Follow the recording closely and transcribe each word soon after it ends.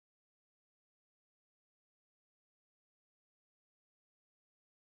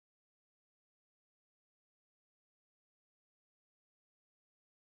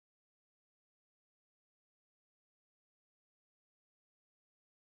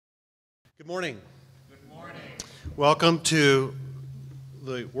Good morning. Good morning. Welcome to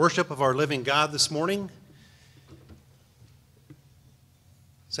the worship of our living God this morning.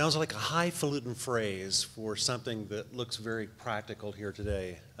 Sounds like a highfalutin phrase for something that looks very practical here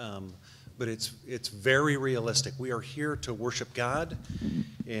today, but it's very realistic. We are here to worship God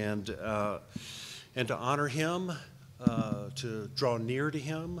and to honor Him, to draw near to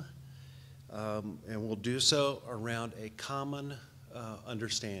Him, and we'll do so around a common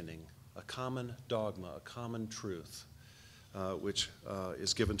understanding, a common dogma, a common truth, which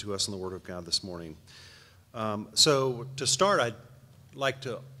is given to us in the Word of God this morning. So to start, I'd like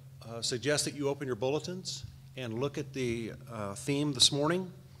to suggest that you open your bulletins and look at the theme this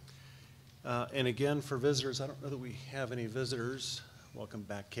morning. And again, for visitors, I don't know that we have any visitors. Welcome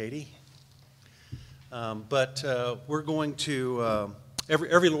back, Katie. But we're going to,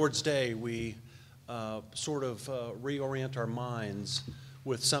 every Lord's Day, we sort of reorient our minds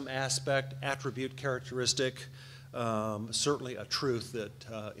with some aspect, attribute, characteristic, certainly a truth that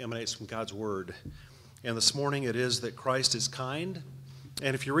emanates from God's Word. And this morning it is that Christ is kind.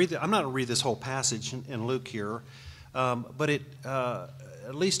 And if you read I'm not going to read this whole passage in Luke here, but it,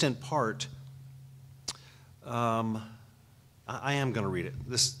 at least in part, I am going to read it.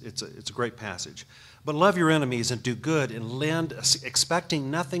 It's a great passage. But love your enemies and do good and lend,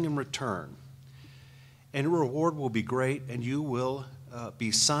 expecting nothing in return. And your reward will be great, and you will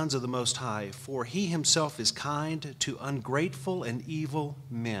be sons of the Most High, for He Himself is kind to ungrateful and evil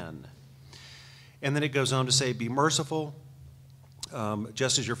men. And then it goes on to say, be merciful,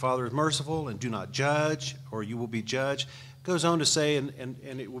 just as your Father is merciful, and do not judge, or you will be judged. It goes on to say, and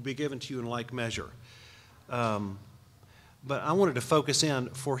it will be given to you in like measure. But I wanted to focus in,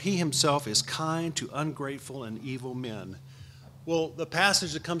 for He Himself is kind to ungrateful and evil men. Well, the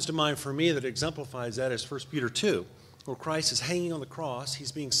passage that comes to mind for me that exemplifies that is 1 Peter 2, where Christ is hanging on the cross.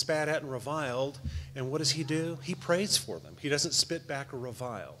 He's being spat at and reviled. And what does He do? He prays for them. He doesn't spit back or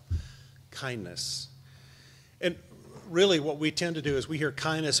revile. Kindness. And really what we tend to do is we hear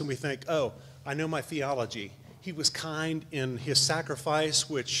kindness and we think, oh, I know my theology. He was kind in His sacrifice,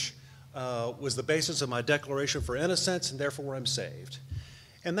 which was the basis of my declaration for innocence, and therefore I'm saved.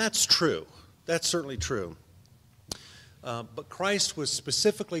 And that's true. That's certainly true. But Christ was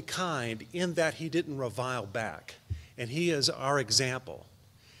specifically kind in that He didn't revile back. And He is our example.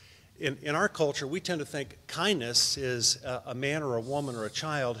 In our culture, we tend to think kindness is a man or a woman or a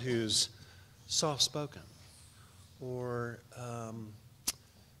child who's soft-spoken. Or,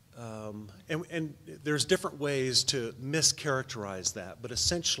 and there's different ways to mischaracterize that. But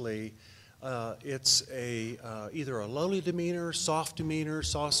essentially, it's either a lowly demeanor,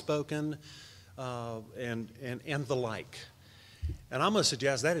 soft-spoken, and the like. And I'm going to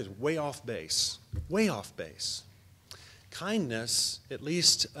suggest that is way off base. Way off base. Kindness, at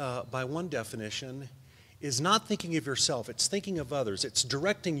least by one definition, is not thinking of yourself. It's thinking of others. It's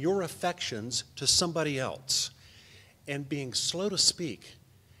directing your affections to somebody else and being slow to speak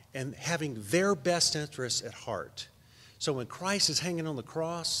and having their best interests at heart. So when Christ is hanging on the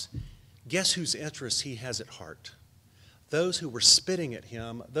cross, guess whose interests He has at heart? Those who were spitting at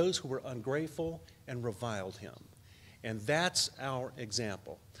Him, those who were ungrateful and reviled Him. And that's our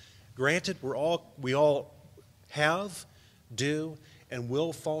example. Granted, we all have, do, and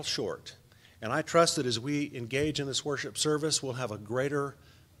will fall short. And I trust that as we engage in this worship service, we'll have a greater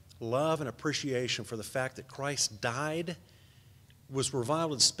love and appreciation for the fact that Christ died, was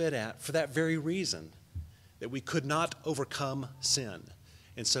reviled and spit at for that very reason, that we could not overcome sin.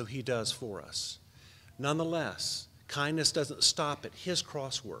 And so He does for us. Nonetheless, kindness doesn't stop at His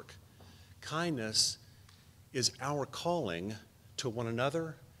cross work. Kindness is our calling to one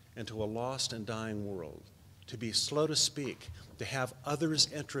another and to a lost and dying world. To be slow to speak, to have others'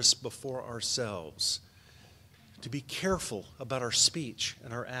 interests before ourselves, to be careful about our speech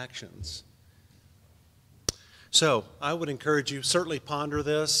and our actions. So I would encourage you, certainly ponder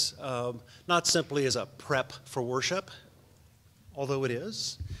this, not simply as a prep for worship, although it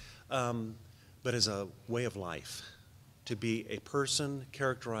is, but as a way of life, to be a person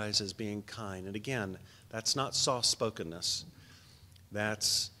characterized as being kind. And again, that's not soft-spokenness.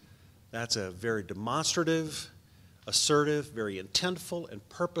 That's a very demonstrative, assertive, very intentful, and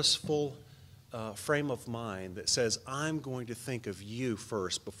purposeful frame of mind that says, I'm going to think of you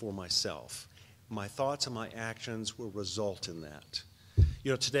first before myself. My thoughts and my actions will result in that.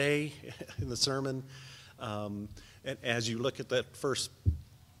 You know, today in the sermon, and as you look at that first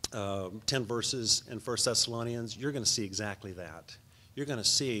 10 verses in 1 Thessalonians, you're going to see exactly that. You're going to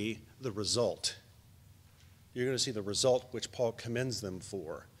see the result. You're going to see the result which Paul commends them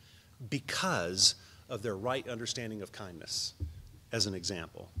for because of their right understanding of kindness, as an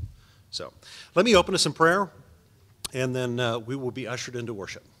example. So let me open us in prayer, and then we will be ushered into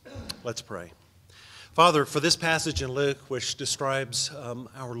worship. Let's pray. Father, for this passage in Luke, which describes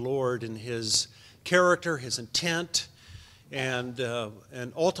our Lord and his character, his intent, and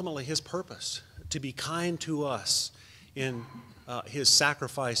ultimately his purpose, to be kind to us in his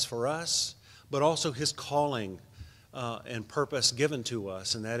sacrifice for us, but also his calling and purpose given to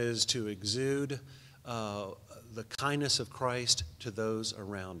us, and that is to exude the kindness of Christ to those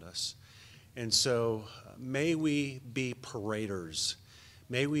around us. And so may we be paraders.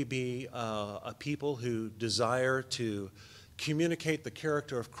 May we be a people who desire to communicate the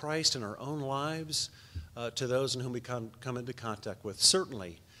character of Christ in our own lives to those in whom we come into contact with,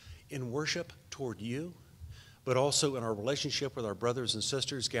 certainly in worship toward you, but also in our relationship with our brothers and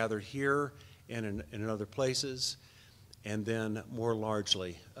sisters gathered here and in other places, and then more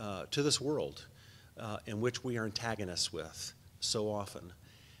largely to this world in which we are antagonists with so often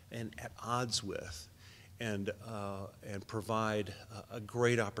and at odds with, and provide a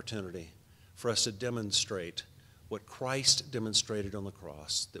great opportunity for us to demonstrate what Christ demonstrated on the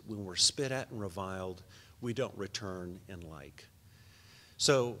cross, that when we're spit at and reviled, we don't return in like.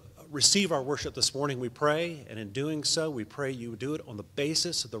 So receive our worship this morning, we pray, and in doing so, we pray you do it on the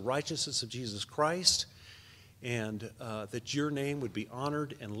basis of the righteousness of Jesus Christ, and that your name would be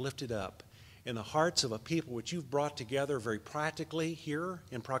honored and lifted up in the hearts of a people which you've brought together very practically here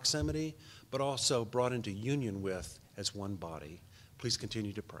in proximity, but also brought into union with as one body. Please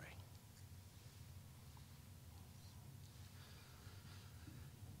continue to pray.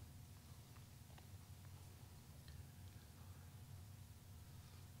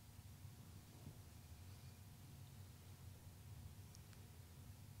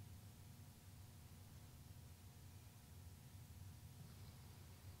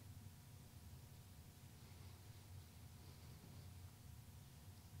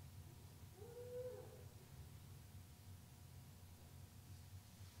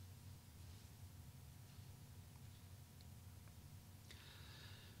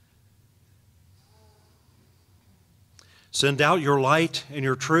 Send out your light and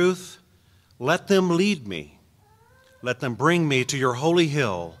your truth. Let them lead me. Let them bring me to your holy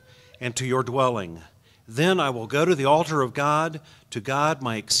hill and to your dwelling. Then I will go to the altar of God, to God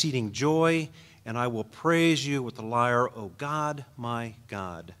my exceeding joy, and I will praise you with the lyre, O God, my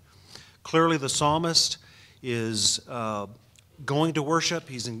God. Clearly the psalmist is going to worship.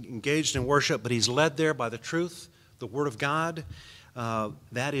 He's engaged in worship, but he's led there by the truth, the Word of God.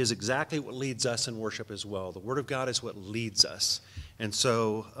 That is exactly what leads us in worship as well. The Word of God is what leads us. And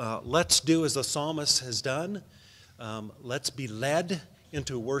so let's do as the psalmist has done. Let's be led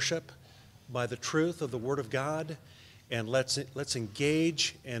into worship by the truth of the Word of God, and let's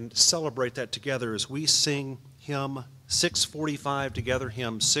engage and celebrate that together as we sing hymn 645 together,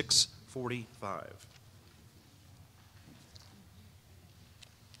 hymn 645.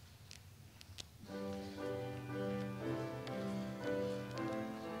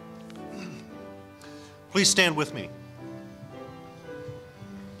 Please stand with me.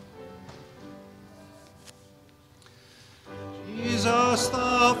 Jesus,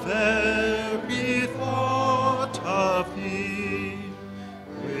 the very thought of thee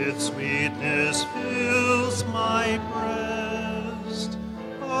with sweetness fills my breast,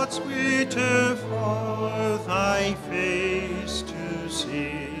 but sweeter for thy face to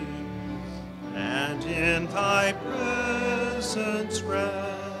see, and in thy presence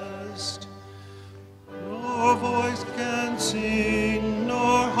rest. Nor voice can sing,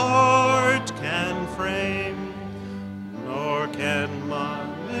 nor heart can frame, nor can my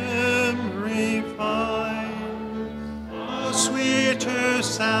memory find a sweeter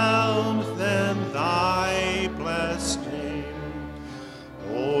sound than thy blessed name,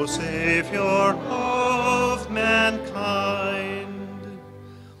 O Savior of mankind,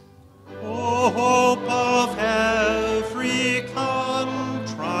 O hope of every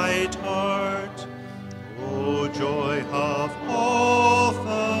contrite heart, O joy of all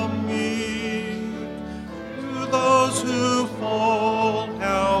the meek, to those who fall,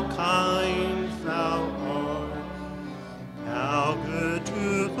 how kind thou art, how good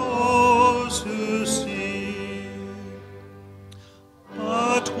to those who seek.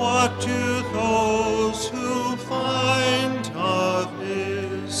 But what to those who find of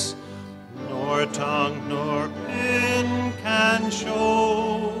this, nor tongue nor pen can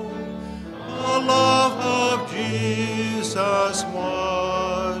show, the love of Jesus,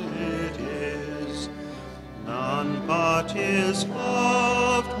 what it is, none but his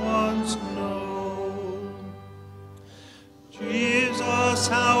loved ones know. Jesus,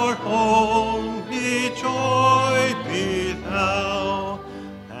 our only joy, be thou,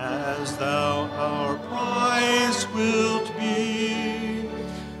 as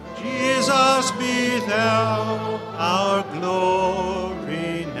thou our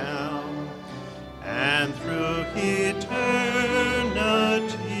glory now and through eternity.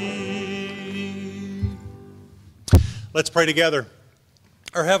 Let's pray together.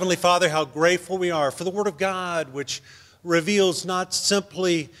 Our Heavenly Father, how grateful we are for the Word of God, which reveals not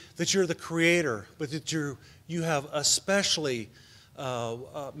simply that you're the Creator, but that you have especially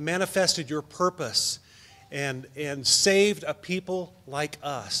manifested your purpose and saved a people like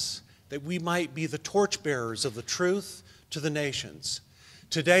us, that we might be the torchbearers of the truth to the nations.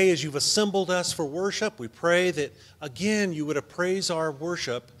 Today, as you've assembled us for worship, we pray that, again, you would appraise our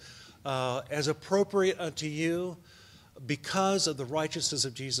worship as appropriate unto you because of the righteousness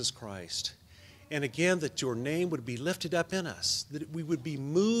of Jesus Christ. And again, that your name would be lifted up in us, that we would be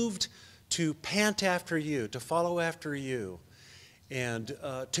moved to pant after you, to follow after you, and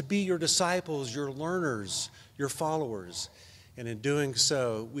to be your disciples, your learners, your followers. And in doing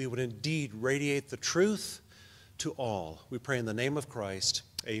so, we would indeed radiate the truth to all. We pray in the name of Christ.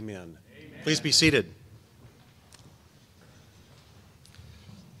 Amen. Amen. Please be seated.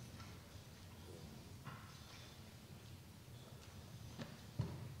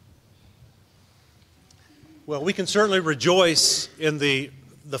 Well, we can certainly rejoice in the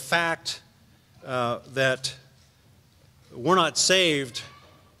fact that we're not saved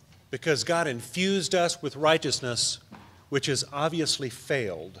because God infused us with righteousness, which has obviously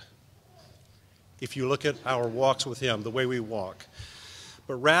failed if you look at our walks with Him, the way we walk.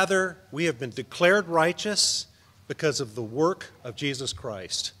 But rather, we have been declared righteous because of the work of Jesus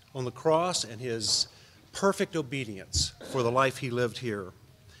Christ on the cross and His perfect obedience for the life He lived here.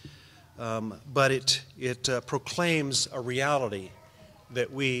 But it proclaims a reality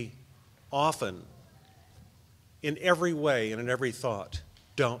that we often, in every way and in every thought,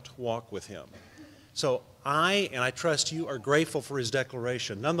 don't walk with Him. So I trust you, are grateful for His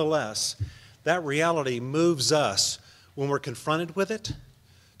declaration. Nonetheless, that reality moves us, when we're confronted with it,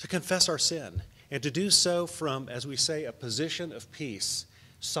 to confess our sin, and to do so from, as we say, a position of peace,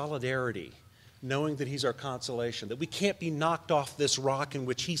 solidarity, knowing that He's our consolation, that we can't be knocked off this rock in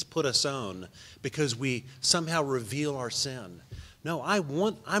which He's put us on because we somehow reveal our sin. No, I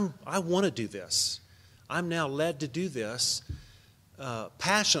want to do this. I'm now led to do this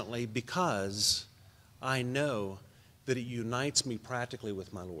passionately because I know that it unites me practically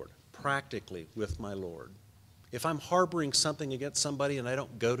with my Lord. Practically with my Lord. If I'm harboring something against somebody and I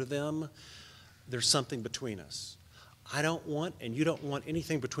don't go to them, there's something between us. I don't want, and you don't want,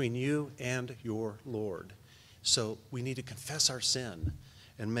 anything between you and your Lord. So we need to confess our sin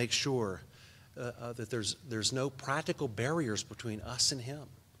and make sure that there's no practical barriers between us and Him,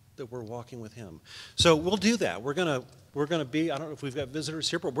 that we're walking with Him. So we'll do that. We're going to be, I don't know if we've got visitors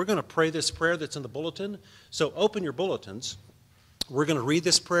here, but we're going to pray this prayer that's in the bulletin. So open your bulletins. We're going to read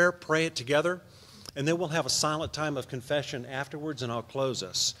this prayer, pray it together, and then we'll have a silent time of confession afterwards, and I'll close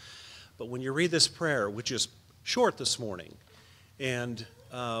us. But when you read this prayer, which is short this morning, and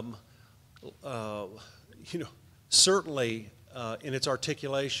certainly in its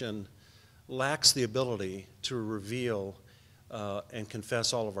articulation lacks the ability to reveal and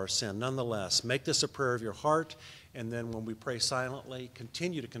confess all of our sin. Nonetheless, make this a prayer of your heart, and then when we pray silently,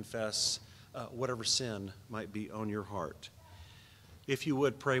 continue to confess whatever sin might be on your heart. If you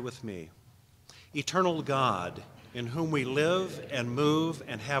would, pray with me. Eternal God, in whom we live and move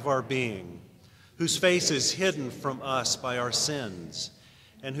and have our being, whose face is hidden from us by our sins,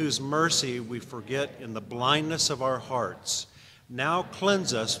 and whose mercy we forget in the blindness of our hearts, now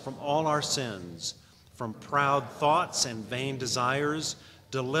cleanse us from all our sins, from proud thoughts and vain desires.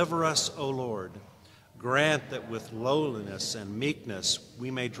 Deliver us, O Lord. Grant that with lowliness and meekness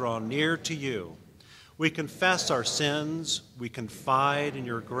we may draw near to you. We confess our sins, we confide in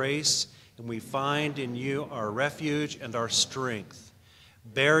your grace, and we find in you our refuge and our strength.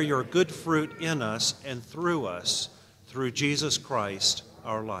 Bear your good fruit in us and through us, through Jesus Christ,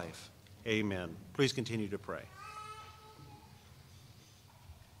 our life. Amen. Please continue to pray.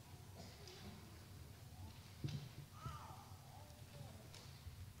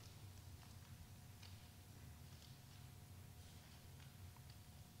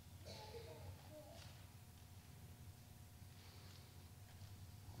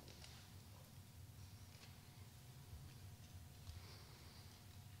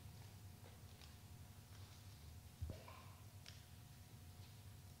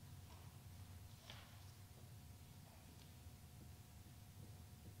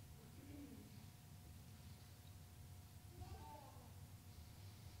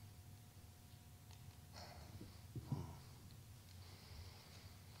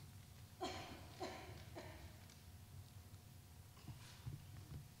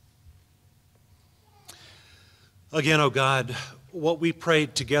 Again, oh God, what we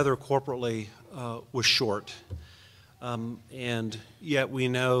prayed together corporately was short. And yet we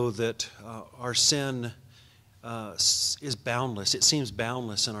know that our sin is boundless. It seems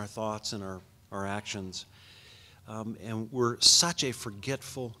boundless in our thoughts and our actions. And we're such a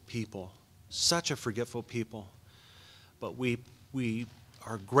forgetful people, such a forgetful people. But we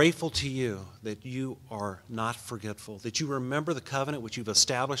are grateful to you that you are not forgetful, that you remember the covenant which you've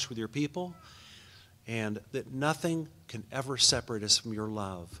established with your people, and that nothing can ever separate us from your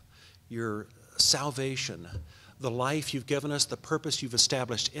love, your salvation, the life you've given us, the purpose you've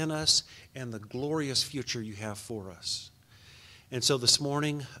established in us, and the glorious future you have for us. And so this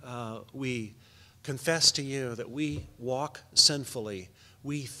morning, we confess to you that we walk sinfully,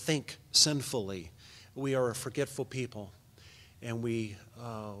 we think sinfully, we are a forgetful people, and we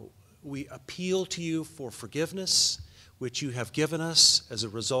appeal to you for forgiveness, which you have given us as a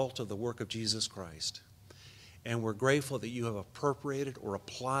result of the work of Jesus Christ. And we're grateful that you have appropriated or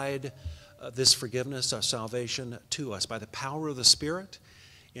applied this forgiveness of salvation to us by the power of the Spirit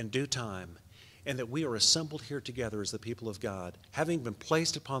in due time, and that we are assembled here together as the people of God, having been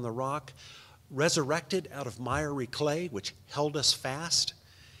placed upon the rock, resurrected out of miry clay, which held us fast,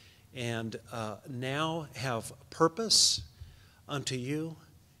 and now have purpose unto you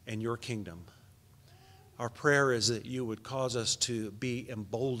and your kingdom. Our prayer is that you would cause us to be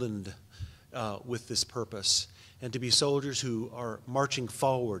emboldened with this purpose, and to be soldiers who are marching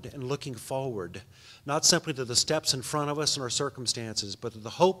forward and looking forward, not simply to the steps in front of us and our circumstances, but to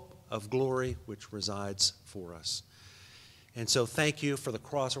the hope of glory which resides for us. And so thank you for the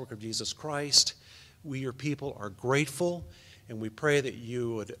cross work of Jesus Christ. We, your people, are grateful, and we pray that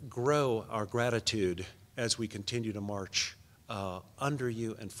you would grow our gratitude as we continue to march under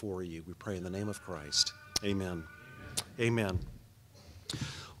you and for you. We pray in the name of Christ. Amen. Amen.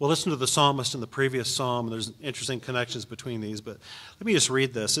 Well, listen to the psalmist in the previous psalm. There's interesting connections between these, but let me just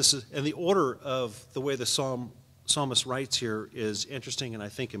read this. This is, and the order of the way the psalmist writes here is interesting and I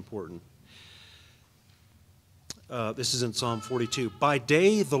think important. This is in Psalm 42. By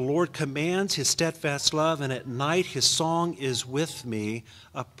day the Lord commands his steadfast love, and at night his song is with me,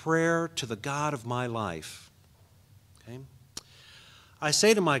 a prayer to the God of my life. Okay? I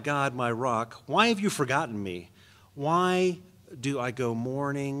say to my God, my rock, why have you forgotten me? Why do I go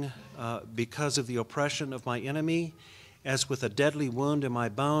mourning because of the oppression of my enemy? As with a deadly wound in my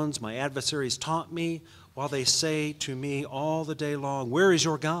bones, my adversaries taunt me, while they say to me all the day long, where is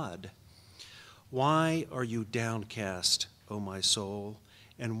your God? Why are you downcast, O my soul?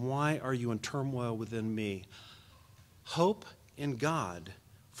 And why are you in turmoil within me? Hope in God,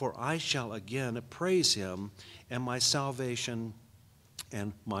 for I shall again praise him, and my salvation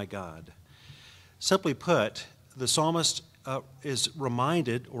and my God. Simply put, the psalmist is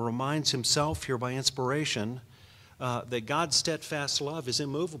reminded, or reminds himself here by inspiration, that God's steadfast love is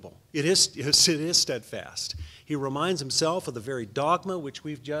immovable. It is steadfast. He reminds himself of the very dogma which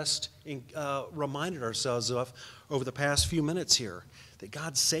we've just reminded ourselves of over the past few minutes here, that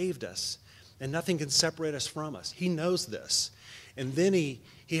God saved us, and nothing can separate us from us. He knows this. And then he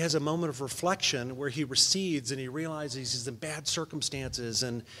has a moment of reflection where he recedes and he realizes he's in bad circumstances,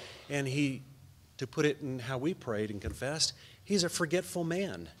 and he, to put it in how we prayed and confessed, he's a forgetful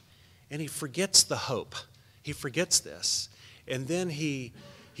man, and he forgets the hope. He forgets this. And then he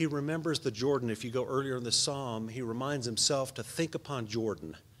remembers the Jordan. If you go earlier in the psalm, he reminds himself to think upon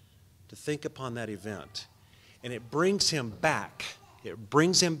Jordan, to think upon that event. And it brings him back. It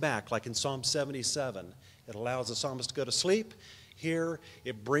brings him back, like in Psalm 77. It allows the psalmist to go to sleep. Here,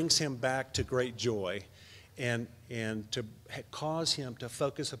 it brings him back to great joy and to cause him to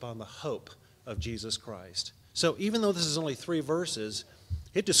focus upon the hope of Jesus Christ. So even though this is only 3 verses,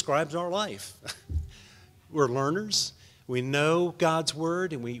 it describes our life. We're learners. We know God's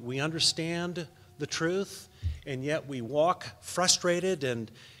word, and we understand the truth, and yet we walk frustrated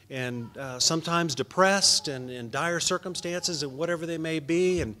and sometimes depressed and in dire circumstances and whatever they may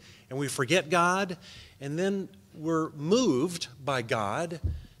be, and we forget God, and then we're moved by God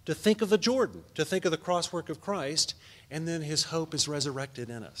to think of the Jordan, to think of the cross work of Christ, and then his hope is resurrected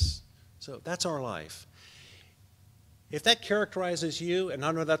in us. So that's our life. If that characterizes you, and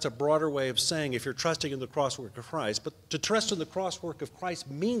I know that's a broader way of saying if you're trusting in the cross work of Christ, but to trust in the cross work of Christ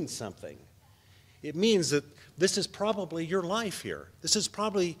means something. It means that this is probably your life here. This is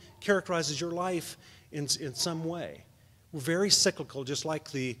probably characterizes your life in some way. We're very cyclical, just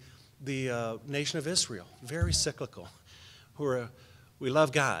like the nation of Israel. Very cyclical. We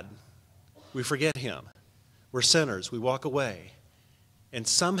love God. We forget him. We're sinners. We walk away. And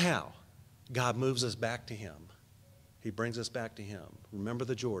somehow, God moves us back to him. He brings us back to him. Remember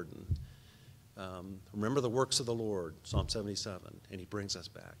the Jordan. Remember the works of the Lord, Psalm 77, and he brings us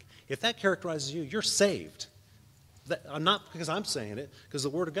back. If that characterizes you, you're saved. I'm not because I'm saying it, because the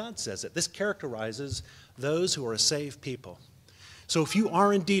Word of God says it. This characterizes those who are a saved people. So if you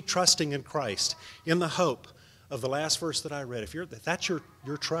are indeed trusting in Christ, in the hope of the last verse that I read, if that's your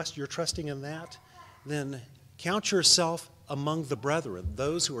trust, you're trusting in that, then count yourself among the brethren,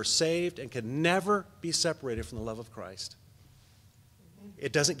 those who are saved and can never be separated from the love of Christ.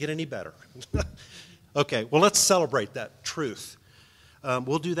 It doesn't get any better. Okay, well, let's celebrate that truth.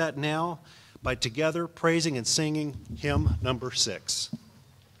 We'll do that now by together praising and singing hymn number 6.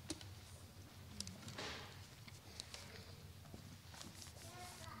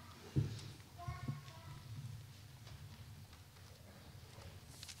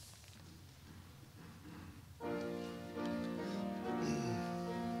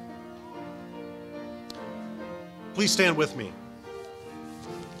 Please stand with me.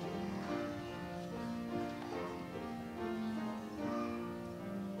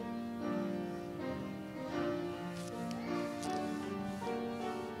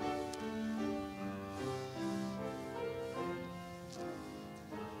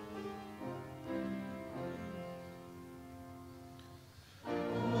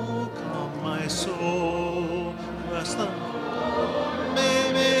 Soul, bless the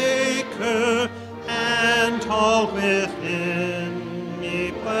Maker, and all within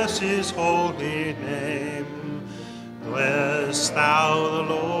me bless his holy name. Bless thou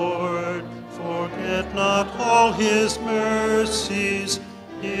the Lord, forget not all his mercies,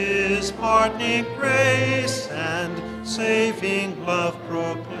 his pardoning grace and saving love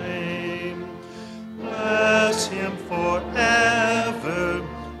proclaim. Bless him forever,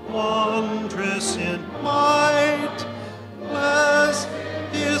 wondrous in might. Bless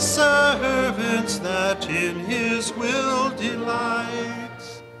his servants that in his will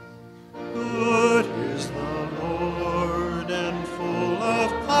delight. Good is the Lord and full of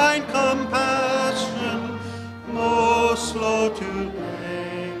kind compassion, most slow to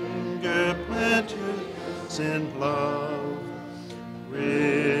anger, plenteous in love.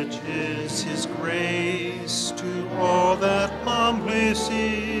 Rich is his grace to all that humbly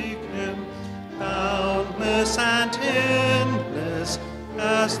seek him, boundless and endless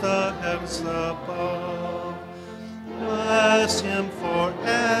as the heavens above. Bless him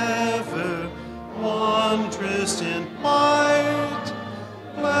forever, wondrous in might.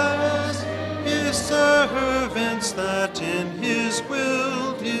 Bless his servants that in his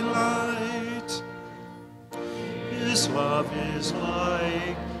will delight. His love is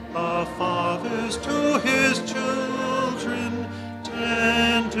like a father's to his children,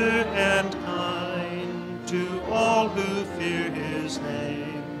 tender and kind to all who fear his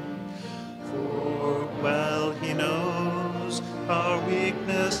name. For well he knows our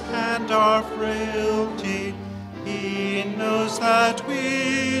weakness and our frailty. He knows that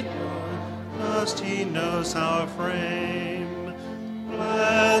we are dust. He knows our frame.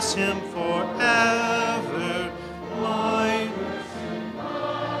 Bless him forever.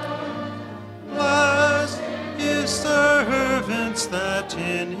 Bless his servants that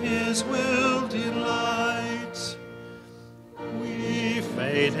in his will delight. We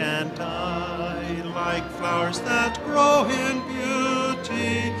fade and die like flowers that grow in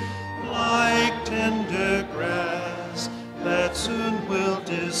beauty, like tender grass that soon will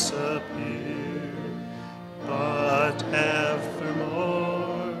disappear. But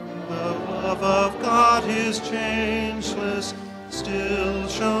evermore the love of God is changeless, still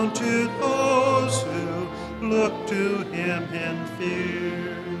shown to those who look to him in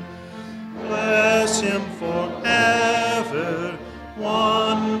fear. Bless him forever,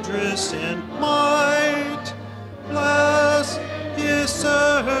 wondrous in might. Bless his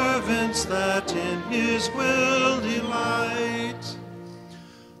servants that in his will delight.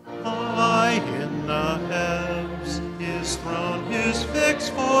 High in the heavens his throne is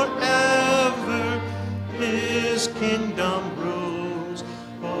fixed forever. His kingdom rules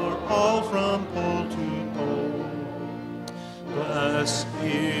o'er all from pole to pole. Bless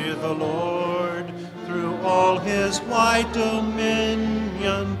ye the Lord through all his wide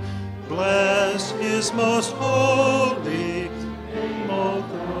dominion. Bless his most holy name, O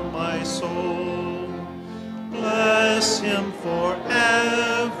thou my soul. Bless him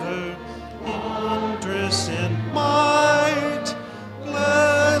forever, wondrous in might.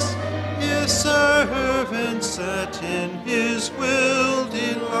 Bless his servants that in his will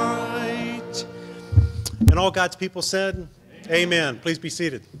delight. And all God's people said, Amen. Please be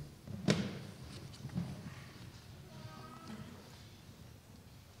seated.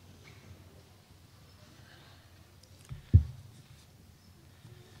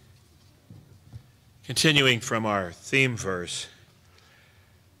 Continuing from our theme verse,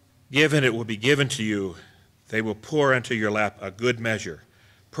 give and it will be given to you. They will pour into your lap a good measure,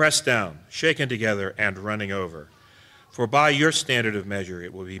 pressed down, shaken together, and running over. For by your standard of measure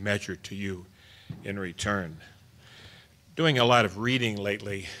it will be measured to you in return. Doing a lot of reading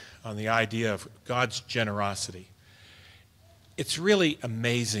lately on the idea of God's generosity. It's really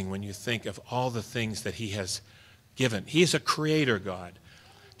amazing when you think of all the things that he has given. He is a creator God.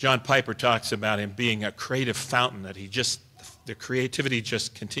 John Piper talks about him being a creative fountain, that the creativity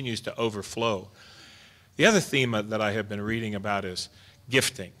just continues to overflow. The other theme that I have been reading about is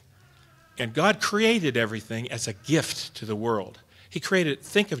gifting. And God created everything as a gift to the world.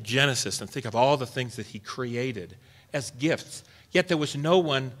 Think of Genesis and think of all the things that he created as gifts. Yet there was no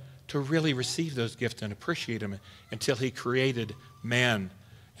one to really receive those gifts and appreciate them until he created man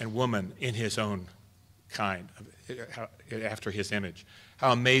and woman in his own kind, after his image.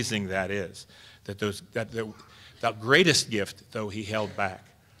 How amazing that is, that the greatest gift, though, he held back,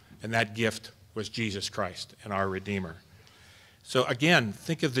 and that gift was Jesus Christ and our Redeemer. So again,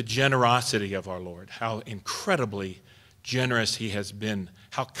 think of the generosity of our Lord, how incredibly generous he has been,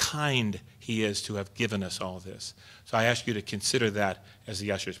 how kind he is to have given us all this. So I ask you to consider that as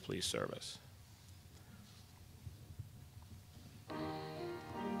the ushers please serve us.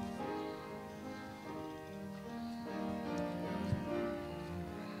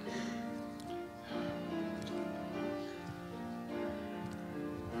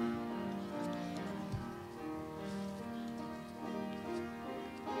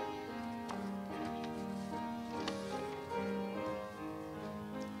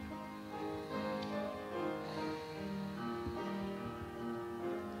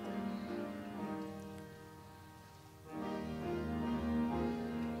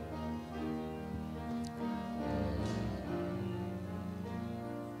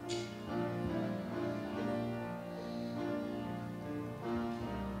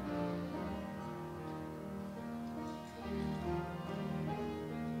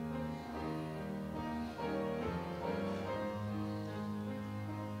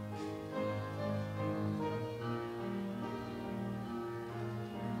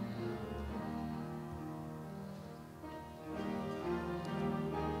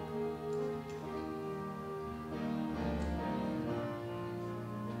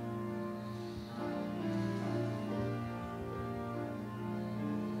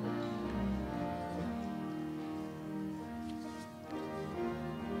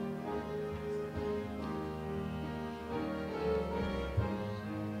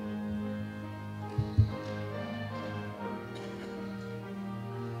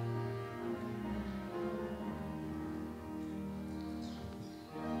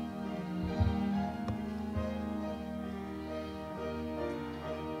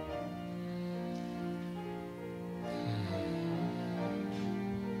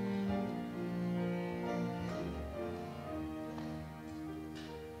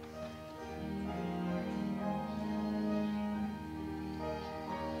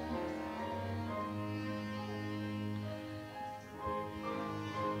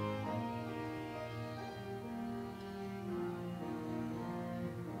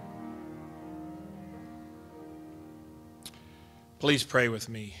 Please pray with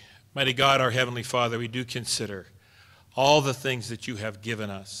me. Mighty God, our Heavenly Father, we do consider all the things that you have given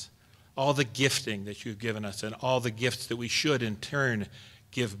us, all the gifting that you've given us, and all the gifts that we should in turn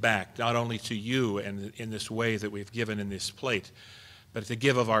give back, not only to you and in this way that we've given in this plate, but to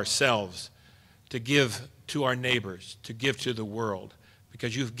give of ourselves, to give to our neighbors, to give to the world,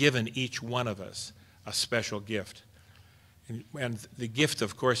 because you've given each one of us a special gift. And the gift,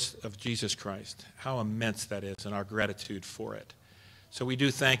 of course, of Jesus Christ, how immense that is, and our gratitude for it. So we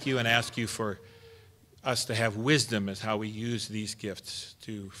do thank you and ask you for us to have wisdom as how we use these gifts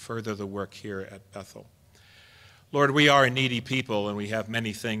to further the work here at Bethel. Lord, we are a needy people, and we have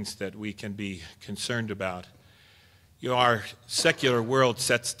many things that we can be concerned about. Our secular world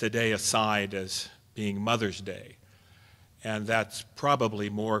sets today aside as being Mother's Day, and that's probably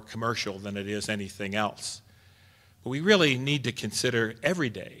more commercial than it is anything else. But we really need to consider every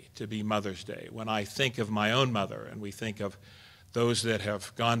day to be Mother's Day. When I think of my own mother, and we think of those that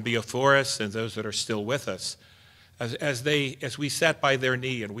have gone before us and those that are still with us, as we sat by their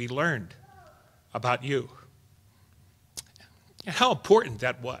knee and we learned about you, and how important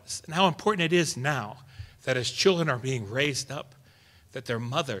that was, and how important it is now that as children are being raised up, that their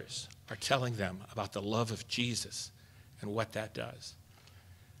mothers are telling them about the love of Jesus and what that does.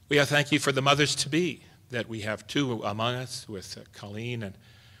 We thank you for the mothers-to-be, that we have two among us, with Colleen and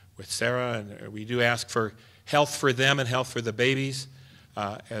with Sarah, and we do ask for health for them and health for the babies.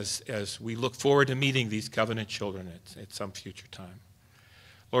 as we look forward to meeting these covenant children at some future time.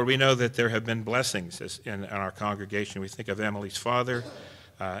 Lord, we know that there have been blessings in our congregation. We think of Emily's father,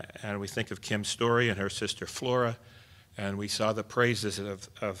 and we think of Kim Story and her sister Flora, and we saw the praises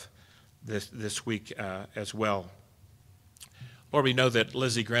of this week as well. Lord, we know that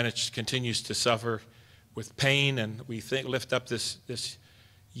Lizzie Greenwich continues to suffer with pain, and we lift up this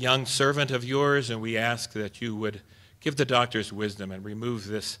young servant of yours, and we ask that you would give the doctors wisdom and remove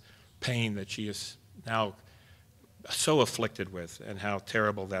this pain that she is now so afflicted with, and how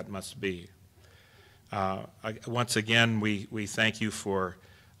terrible that must be. Once again, we thank you for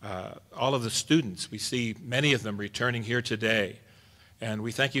all of the students. We see many of them returning here today, and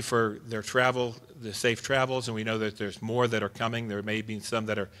we thank you for their travel, the safe travels, and we know that there's more that are coming. There may be some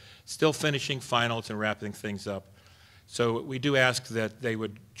that are still finishing finals and wrapping things up. So we do ask that they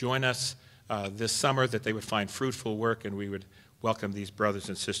would join us this summer, that they would find fruitful work, and we would welcome these brothers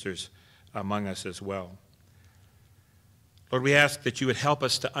and sisters among us as well. Lord, we ask that you would help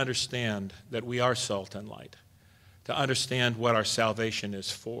us to understand that we are salt and light, to understand what our salvation is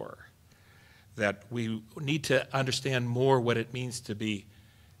for, that we need to understand more what it means to be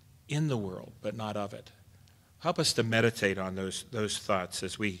in the world, but not of it. Help us to meditate on those thoughts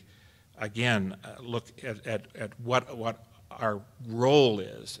as we, again, look at what our role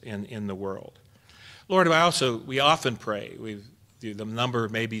is in the world. Lord, we often pray. The number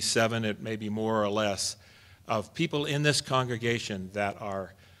may be 7, it may be more or less, of people in this congregation that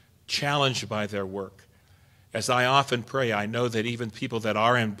are challenged by their work. As I often pray, I know that even people that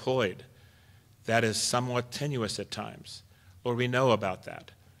are employed, that is somewhat tenuous at times. Lord, we know about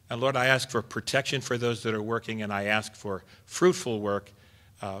that. And Lord, I ask for protection for those that are working, and I ask for fruitful work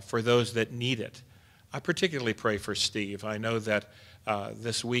for those that need it. I particularly pray for Steve. I know that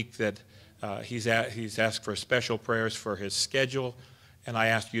this week that he's asked for special prayers for his schedule, and I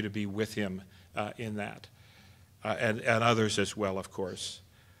ask you to be with him in that, and others as well, of course.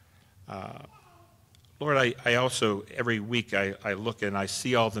 Lord, I also, every week I look and I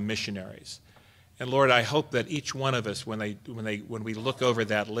see all the missionaries. And Lord, I hope that each one of us, when we look over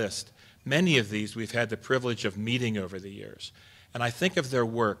that list, many of these we've had the privilege of meeting over the years. And I think of their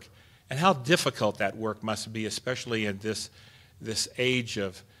work and how difficult that work must be, especially in this age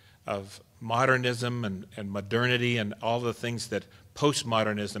of modernism and modernity and all the things that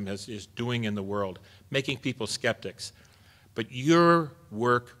postmodernism is doing in the world, making people skeptics. But your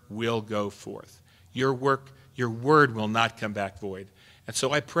work will go forth. Your word will not come back void. And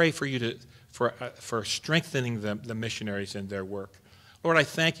so I pray for you for strengthening the missionaries in their work. Lord, I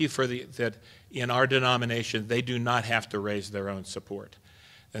thank you that in our denomination they do not have to raise their own support,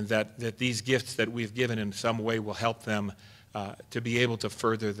 and that these gifts that we've given in some way will help them to be able to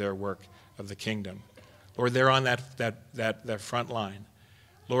further their work of the kingdom. Lord, they're on that front line.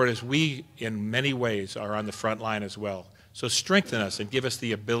 Lord, as we in many ways are on the front line as well, so strengthen us and give us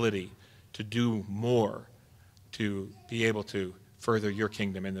the ability to do more to be able to further your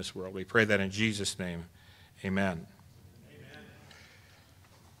kingdom in this world. We pray that in Jesus' name. Amen. Amen.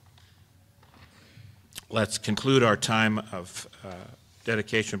 Let's conclude our time of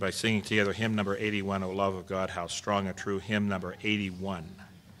dedication by singing together hymn number 81, O Love of God, How Strong and True, hymn number 81.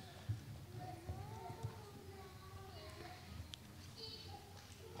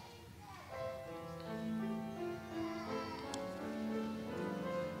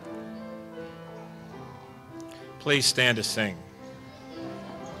 Please stand to sing.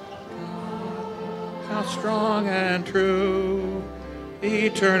 How strong and true,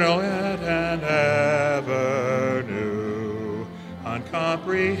 eternal yet and ever new,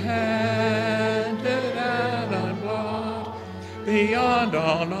 uncomprehended and unblot, beyond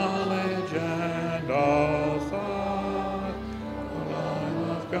all knowledge and all thought. The love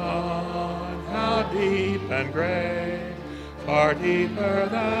of God, how deep and great, far deeper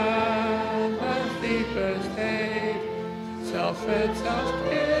than the deepest hate, self-itself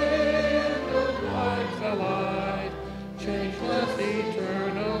kindled like the light, changeless,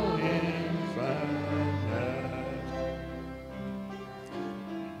 eternal, infinite.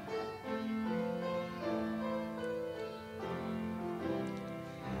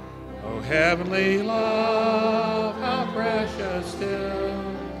 O heavenly love, how precious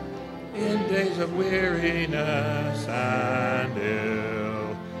still, in days of weariness and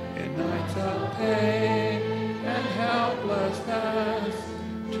ill, in nights of pain and helplessness,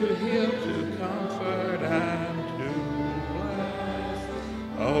 to heal, to comfort, and to bless.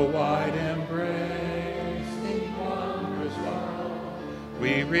 O wide embracing, wondrous love,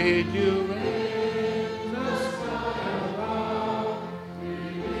 we read you in the sky above. We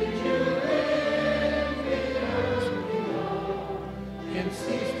read you in the earth below, in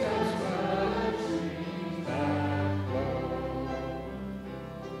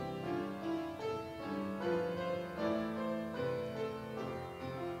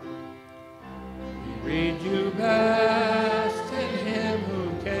do best in him who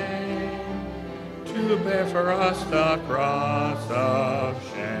came to bear for us the cross of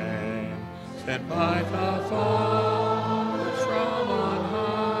shame, sent by the Father from on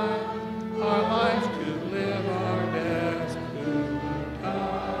high, our life to live, our death to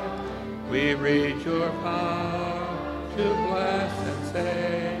die. We read your power to bless and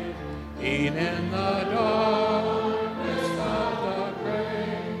save, e'en in the darkness of the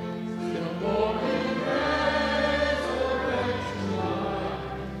grave, till morning resurrection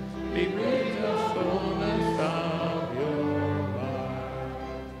light, we read the fullness of your life.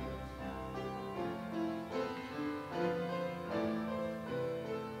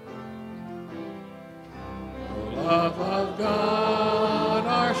 The love of God,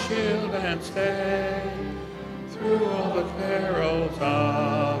 our shield and stay, through all the perils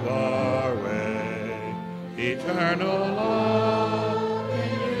of our way. Eternal love, in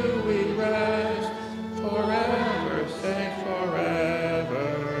you we rest, forever safe,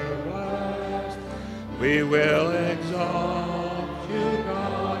 forever blessed. We will exalt you,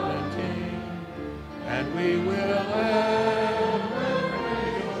 God and King, and we will ever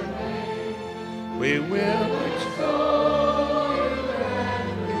your name. We will extol you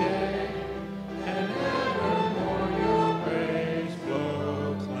every day, and evermore your praise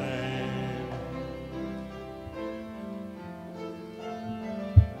proclaim.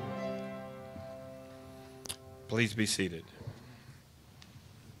 Please be seated.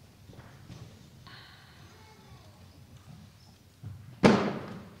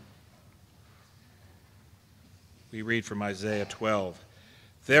 We read from Isaiah 12.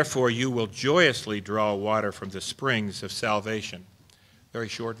 Therefore you will joyously draw water from the springs of salvation. Very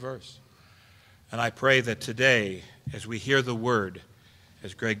short verse. And I pray that today, as we hear the word,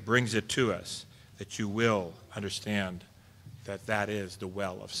 as Greg brings it to us, that you will understand that that is the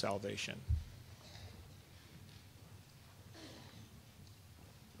well of salvation.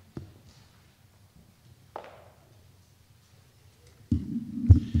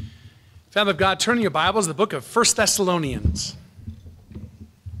 Family of God, turn in your Bibles to the book of 1 Thessalonians.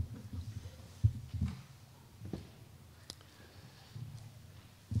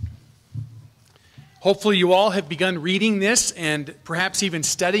 Hopefully you all have begun reading this and perhaps even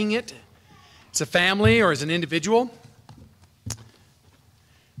studying it as a family or as an individual.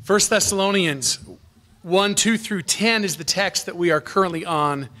 1 Thessalonians 1, 2 through 10 is the text that we are currently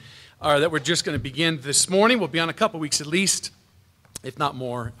on, or that we're just going to begin this morning. We'll be on a couple weeks at least, if not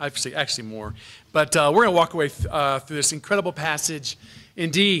more, actually more. But we're going to walk away through this incredible passage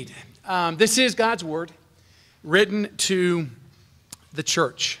indeed. This is God's word written to the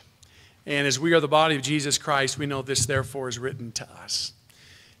church. And as we are the body of Jesus Christ, we know this therefore is written to us.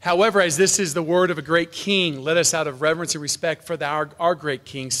 However, as this is the word of a great king, let us out of reverence and respect for our great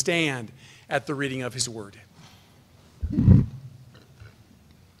king stand at the reading of his word.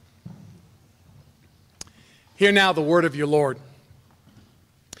 Hear now the word of your Lord.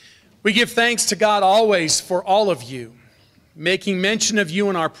 We give thanks to God always for all of you, making mention of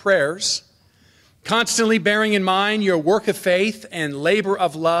you in our prayers, constantly bearing in mind your work of faith and labor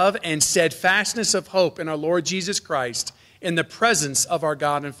of love and steadfastness of hope in our Lord Jesus Christ in the presence of our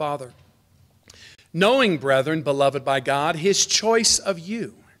God and Father. Knowing, brethren, beloved by God, his choice of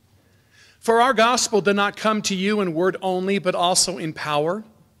you. For our gospel did not come to you in word only, but also in power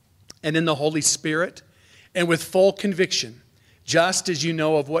and in the Holy Spirit and with full conviction, just as you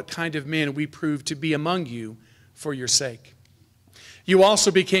know of what kind of men we proved to be among you for your sake. You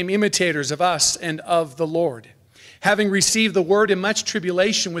also became imitators of us and of the Lord, having received the word in much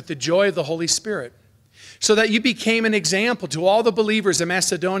tribulation with the joy of the Holy Spirit, so that you became an example to all the believers in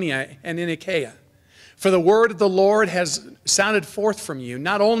Macedonia and in Achaia. For the word of the Lord has sounded forth from you,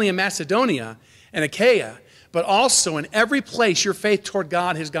 not only in Macedonia and Achaia, but also in every place your faith toward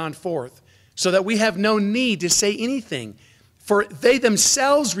God has gone forth, so that we have no need to say anything, for they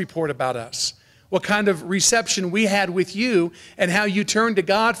themselves report about us, what kind of reception we had with you, and how you turned to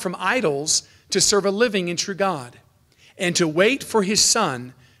God from idols to serve a living and true God, and to wait for his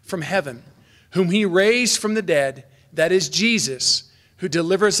Son from heaven, whom he raised from the dead, that is Jesus, who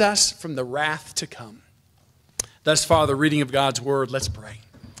delivers us from the wrath to come. Thus far, the reading of God's word. Let's pray.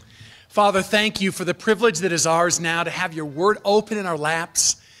 Father, thank you for the privilege that is ours now to have your word open in our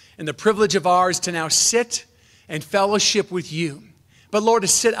laps, and the privilege of ours to now sit and fellowship with you. But Lord, to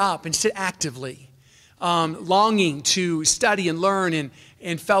sit up and sit actively, longing to study and learn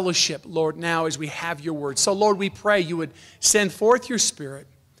and fellowship, Lord, now as we have your word. So Lord, we pray you would send forth your Spirit,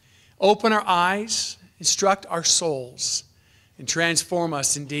 open our eyes, instruct our souls, and transform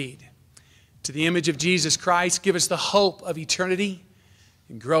us indeed to the image of Jesus Christ. Give us the hope of eternity.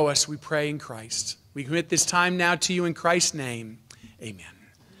 and grow us, we pray, in Christ. We commit this time now to you in Christ's name. Amen.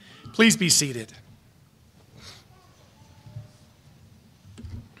 Please be seated.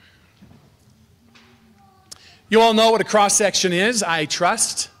 You all know what a cross-section is, I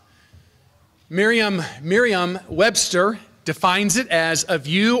trust. Merriam-Webster defines it as a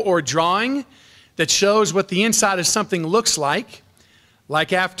view or drawing that shows what the inside of something looks like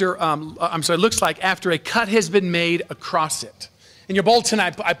after a cut has been made across it. In your bulletin,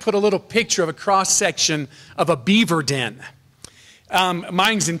 I put a little picture of a cross-section of a beaver den.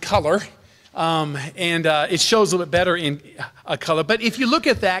 Mine's in color, and it shows a little bit better in color. But if you look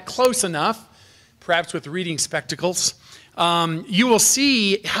at that close enough, perhaps with reading spectacles, you will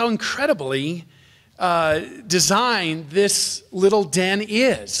see how incredibly designed this little den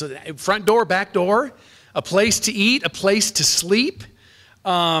is. So front door, back door, a place to eat, a place to sleep.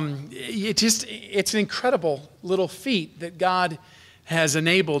 It's an incredible little feat that God has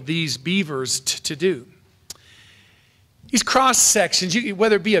enabled these beavers to do. These cross sections,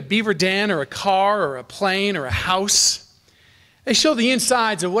 whether it be a beaver den or a car or a plane or a house, they show the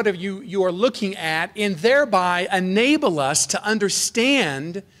insides of whatever you are looking at and thereby enable us to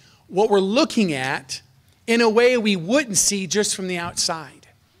understand what we're looking at in a way we wouldn't see just from the outside.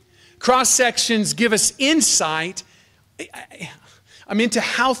 Cross sections give us insight into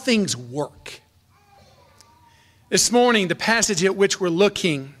how things work. This morning, the passage at which we're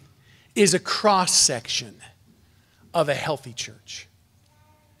looking is a cross section of a healthy church.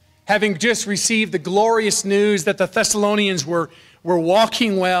 Having just received the glorious news that the Thessalonians were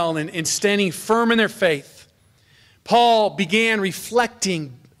walking well and standing firm in their faith, Paul began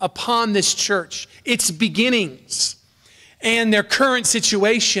reflecting upon this church, its beginnings, and their current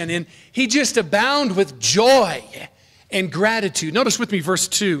situation. And he just abounded with joy and gratitude. Notice with me verse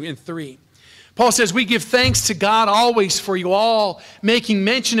 2 and 3. Paul says, "We give thanks to God always for you all, making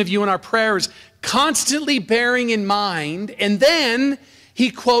mention of you in our prayers, constantly bearing in mind." And then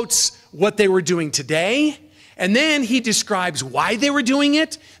he quotes what they were doing today. And then he describes why they were doing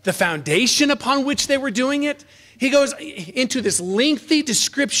it, the foundation upon which they were doing it. He goes into this lengthy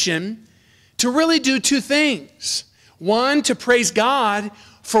description to really do two things. One, to praise God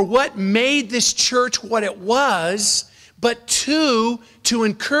for what made this church what it was, but two, to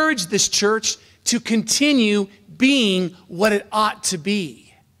encourage this church to continue being what it ought to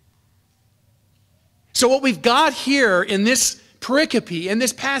be. So what we've got here in this pericope, in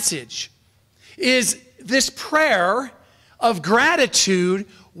this passage, is this prayer of gratitude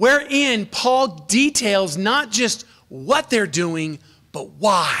wherein Paul details not just what they're doing, but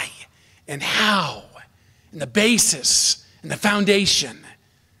why and how, and the basis and the foundation,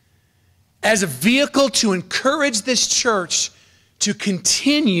 as a vehicle to encourage this church to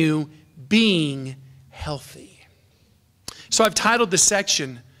continue being healthy. So I've titled this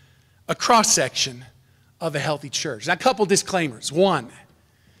section, "A Cross-Section of a Healthy Church." Now, a couple disclaimers. One,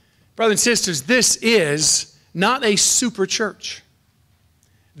 brothers and sisters, this is not a super church.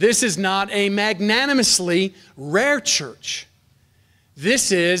 This is not a magnanimously rare church.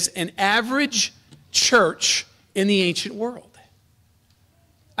 This is an average church in the ancient world.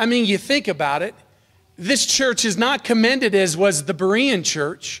 I mean, you think about it. This church is not commended as was the Berean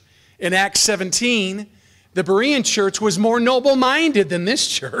church in Acts 17. The Berean church was more noble-minded than this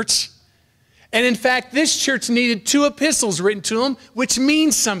church. And in fact, this church needed 2 epistles written to them, which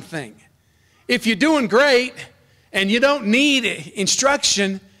means something. If you're doing great and you don't need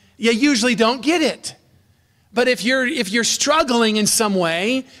instruction, you usually don't get it. But if you're struggling in some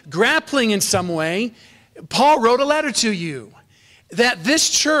way, grappling in some way, Paul wrote a letter to you. That this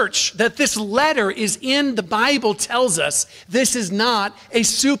church, that this letter is in the Bible tells us this is not a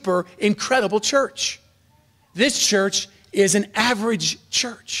super incredible church. This church is an average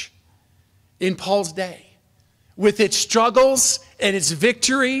church in Paul's day, with its struggles and its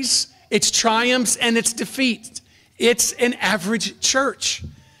victories, its triumphs and its defeats. It's an average church.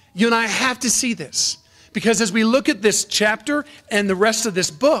 You and I have to see this, because as we look at this chapter and the rest of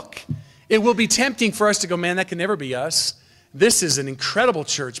this book, it will be tempting for us to go, man, that can never be us. This is an incredible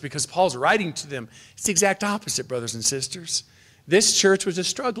church because Paul's writing to them. It's the exact opposite, brothers and sisters. This church was a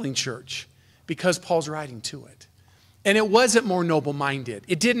struggling church because Paul's writing to it. And it wasn't more noble-minded.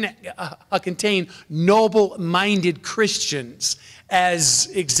 It didn't contain noble-minded Christians as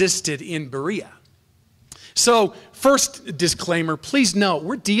existed in Berea. So, first disclaimer, please note,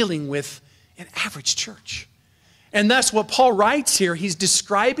 we're dealing with an average church. And that's what Paul writes here. He's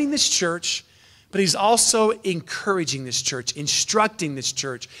describing this church, but he's also encouraging this church, instructing this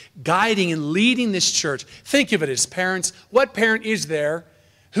church, guiding and leading this church. Think of it as parents. What parent is there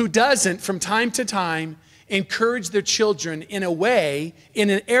who doesn't, from time to time, encourage their children in a way, in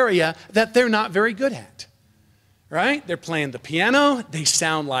an area that they're not very good at. Right? They're playing the piano. They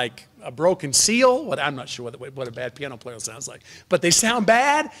sound like a broken seal. I'm not sure what a bad piano player sounds like. But they sound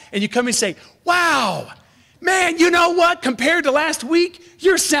bad. And you come and say, wow, man, you know what? Compared to last week,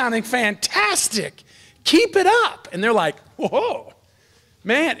 you're sounding fantastic. Keep it up. And they're like, whoa.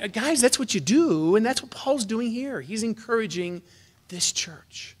 Man, guys, that's what you do. And that's what Paul's doing here. He's encouraging this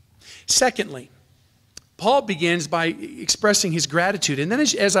church. Secondly, Paul begins by expressing his gratitude. And then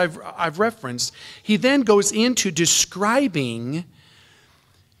as I've referenced, he then goes into describing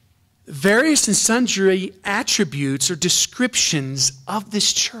various and sundry attributes or descriptions of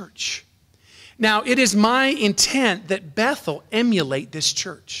this church. Now, it is my intent that Bethel emulate this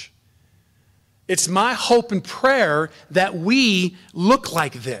church. It's my hope and prayer that we look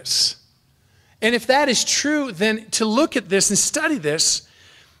like this. And if that is true, then to look at this and study this,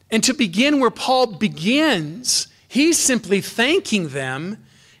 and to begin where Paul begins, he's simply thanking them.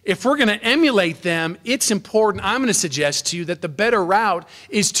 If we're going to emulate them, it's important, I'm going to suggest to you, that the better route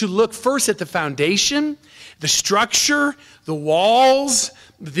is to look first at the foundation, the structure, the walls,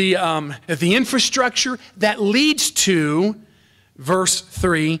 the infrastructure that leads to, verse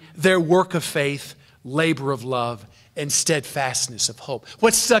 3, their work of faith, labor of love, and steadfastness of hope.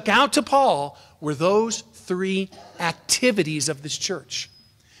 What stuck out to Paul were those three activities of this church.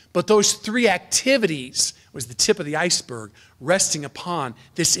 But those three activities was the tip of the iceberg, resting upon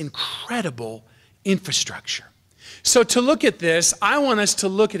this incredible infrastructure. So to look at this, I want us to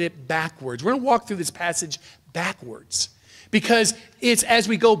look at it backwards. We're going to walk through this passage backwards. Because it's as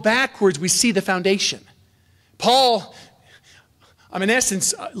we go backwards, we see the foundation. Paul, in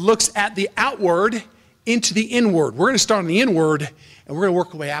essence, looks at the outward into the inward. We're going to start on the inward, and we're going to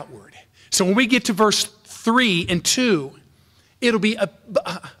work our way outward. So when we get to verse 3 and 2, it'll be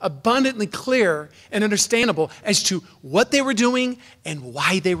abundantly clear and understandable as to what they were doing and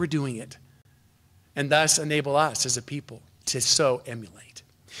why they were doing it. And thus enable us as a people to so emulate.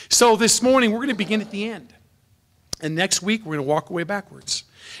 So this morning, we're going to begin at the end. And next week, we're going to walk away backwards.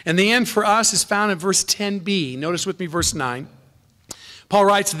 And the end for us is found in verse 10b. Notice with me verse 9. Paul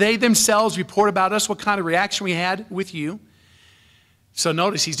writes, they themselves report about us what kind of reaction we had with you. So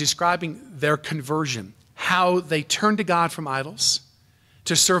notice he's describing their conversion. How they turned to God from idols,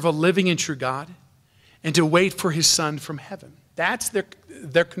 to serve a living and true God, and to wait for his Son from heaven. That's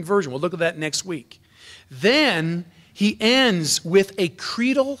their conversion. We'll look at that next week. Then he ends with a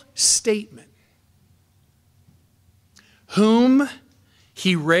creedal statement. Whom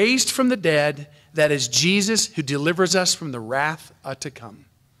he raised from the dead, that is Jesus, who delivers us from the wrath to come.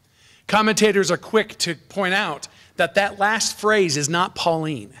 Commentators are quick to point out that that last phrase is not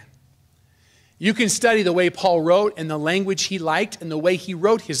Pauline. You can study the way Paul wrote and the language he liked and the way he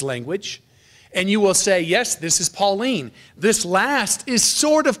wrote his language, and you will say, yes, this is Pauline. This last is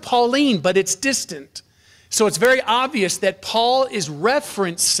sort of Pauline, but it's distant. So it's very obvious that Paul is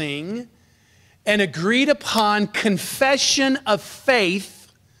referencing an agreed upon confession of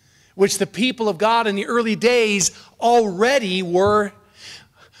faith, which the people of God in the early days already were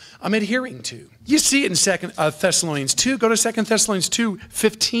adhering to. You see it in 2 Thessalonians 2. Go to 2 Thessalonians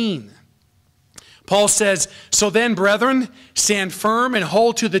 2:15. Paul says, so then, brethren, stand firm and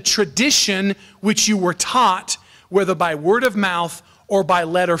hold to the tradition which you were taught, whether by word of mouth or by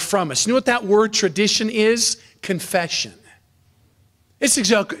letter from us. You know what that word tradition is? Confession. This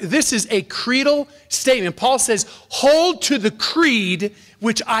is a creedal statement. Paul says, hold to the creed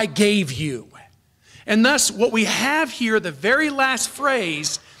which I gave you. And thus, what we have here, the very last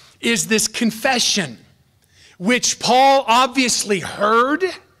phrase, is this confession, which Paul obviously heard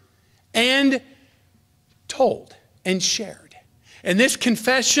and told and shared. And this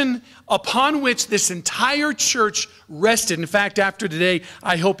confession upon which this entire church rested. In fact, after today,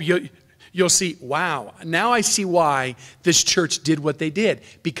 I hope you'll see, wow, now I see why this church did what they did.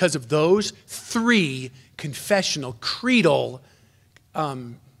 Because of those three confessional, creedal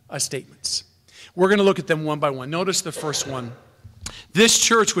statements. We're going to look at them one by one. Notice the first one. This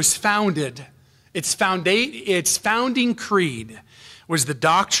church was founded, its founding creed was the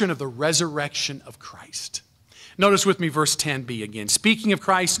doctrine of the resurrection of Christ. Notice with me verse 10b again. Speaking of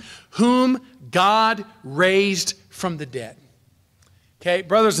Christ, whom God raised from the dead. Okay,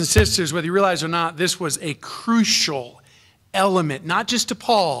 brothers and sisters, whether you realize or not, this was a crucial element, not just to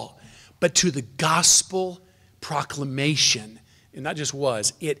Paul, but to the gospel proclamation. And not just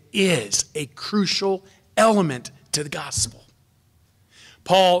was, it is a crucial element to the gospel.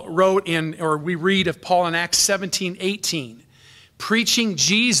 Paul wrote we read of Paul in Acts 17:18, preaching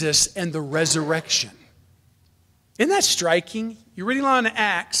Jesus and the resurrection. Isn't that striking? You're reading on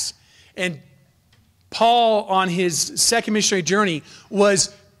Acts, and Paul, on his second missionary journey,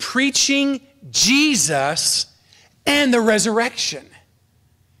 was preaching Jesus and the resurrection.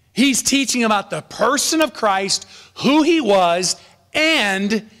 He's teaching about the person of Christ, who he was,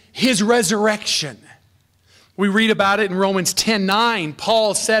 and his resurrection. We read about it in Romans 10:9.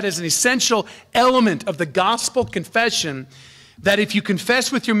 Paul said as an essential element of the gospel confession that if you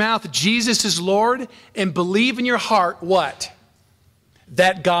confess with your mouth Jesus is Lord and believe in your heart, what?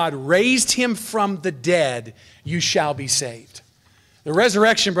 That God raised him from the dead, you shall be saved. The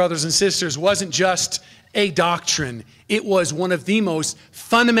resurrection, brothers and sisters, wasn't just a doctrine. It was one of the most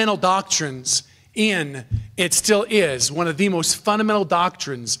fundamental doctrines it still is one of the most fundamental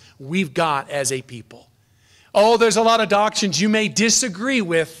doctrines we've got as a people. Oh, there's a lot of doctrines you may disagree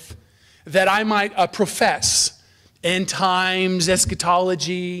with that I might profess. End times,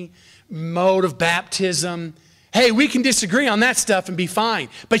 eschatology, mode of baptism. Hey, we can disagree on that stuff and be fine,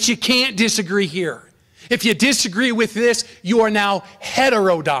 but you can't disagree here. If you disagree with this, you are now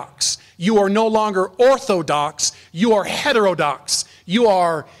heterodox. You are no longer orthodox. You are heterodox. You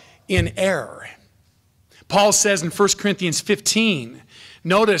are in error. Paul says in 1 Corinthians 15,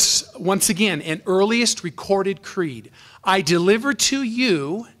 notice once again, an earliest recorded creed. I delivered to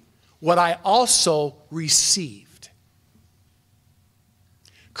you what I also received.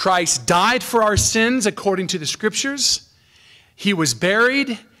 Christ died for our sins according to the Scriptures. He was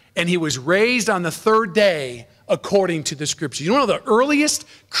buried and he was raised on the third day according to the Scriptures. You know, one of the earliest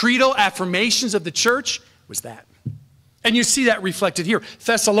creedal affirmations of the church was that. And you see that reflected here.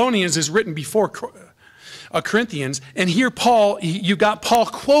 Thessalonians is written before Corinthians, and here you got Paul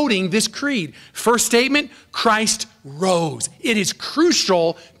quoting this creed. First statement, Christ rose. It is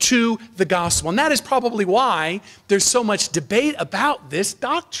crucial to the gospel, and that is probably why there's so much debate about this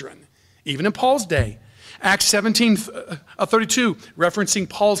doctrine, even in Paul's day. Acts 17:32, referencing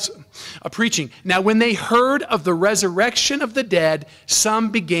Paul's preaching. Now, when they heard of the resurrection of the dead, some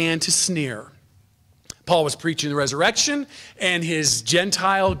began to sneer. Paul was preaching the resurrection, and his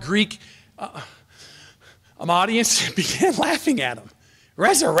Gentile Greek audience began laughing at him.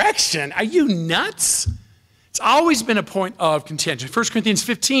 Resurrection? Are you nuts? It's always been a point of contention. 1 Corinthians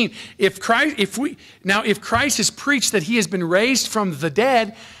 15, if Christ has preached that he has been raised from the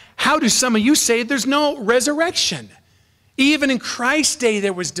dead, how do some of you say there's no resurrection? Even in Christ's day,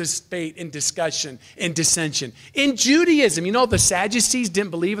 there was debate and discussion and dissension. In Judaism, you know, the Sadducees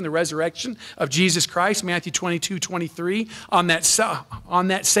didn't believe in the resurrection of Jesus Christ, Matthew 22:23. On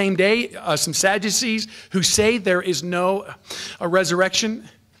that same day, some Sadducees who say there is no resurrection,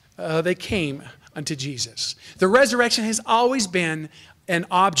 they came unto Jesus. The resurrection has always been an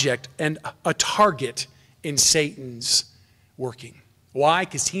object and a target in Satan's working. Why?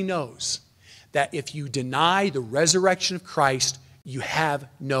 Because he knows that if you deny the resurrection of Christ, you have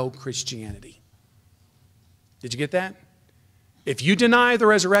no Christianity. Did you get that? If you deny the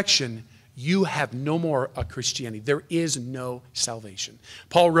resurrection, you have no more Christianity. There is no salvation.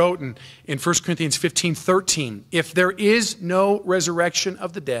 Paul wrote in 1 Corinthians 15:13, if there is no resurrection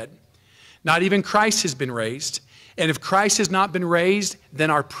of the dead, not even Christ has been raised, and if Christ has not been raised,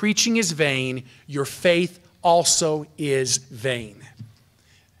 then our preaching is vain, your faith also is vain.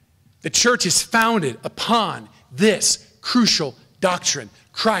 The church is founded upon this crucial doctrine.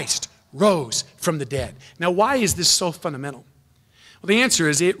 Christ rose from the dead. Now, why is this so fundamental? Well, the answer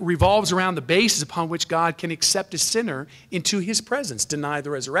is it revolves around the basis upon which God can accept a sinner into his presence. Deny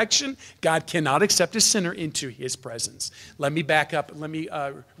the resurrection, God cannot accept a sinner into his presence. Let me back up and let me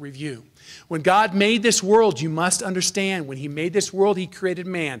review. When God made this world, you must understand, when he made this world, he created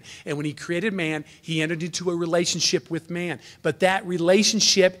man. And when he created man, he entered into a relationship with man. But that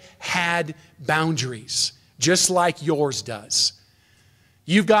relationship had boundaries, just like yours does.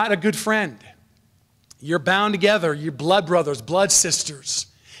 You've got a good friend. You're bound together. You're blood brothers, blood sisters.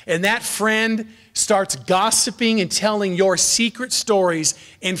 And that friend starts gossiping and telling your secret stories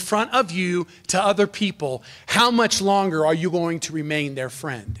in front of you to other people. How much longer are you going to remain their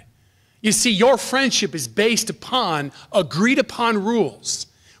friend? You see, your friendship is based upon agreed upon rules.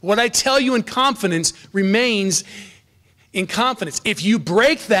 What I tell you in confidence remains in confidence. If you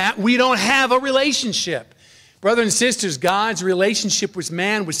break that, we don't have a relationship. Brothers and sisters, God's relationship with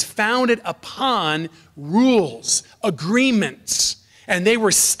man was founded upon rules, agreements, and they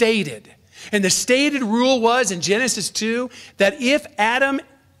were stated. And the stated rule was in Genesis 2 that if Adam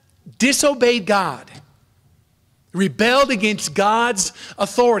disobeyed God, rebelled against God's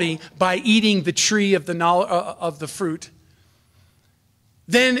authority by eating the tree of the fruit,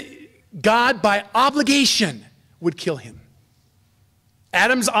 then God, by obligation, would kill him.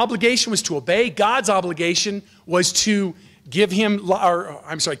 Adam's obligation was to obey. God's obligation was to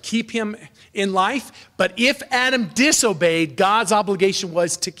keep him in life. But if Adam disobeyed, God's obligation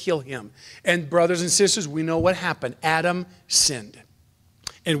was to kill him. And brothers and sisters, we know what happened. Adam sinned.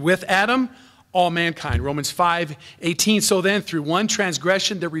 And with Adam, all mankind. Romans 5:18. So then, through one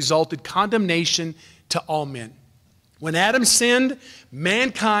transgression, there resulted condemnation to all men. When Adam sinned,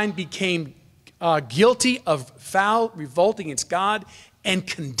 mankind became guilty of foul revolt against God and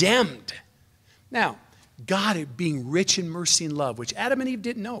condemned. Now, God being rich in mercy and love, which Adam and Eve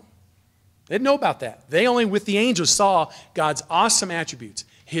didn't know. They didn't know about that. They only, with the angels, saw God's awesome attributes,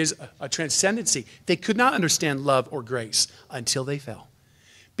 his transcendency. They could not understand love or grace until they fell.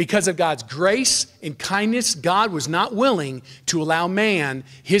 Because of God's grace and kindness, God was not willing to allow man,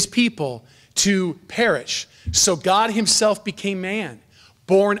 his people, to perish. So God himself became man,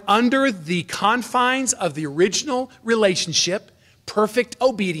 born under the confines of the original relationship, perfect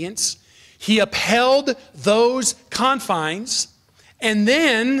obedience. He upheld those confines, and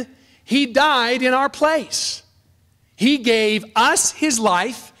then he died in our place. He gave us his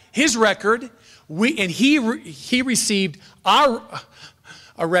life, his record, and he received a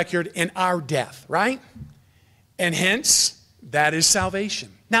record in our death, right? And hence, that is salvation.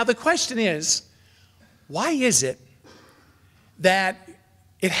 Now the question is, why is it that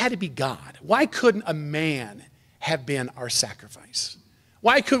it had to be God? Why couldn't a man have been our sacrifice?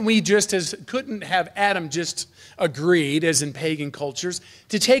 Why couldn't have Adam just agreed, as in pagan cultures,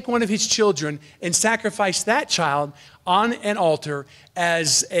 to take one of his children and sacrifice that child on an altar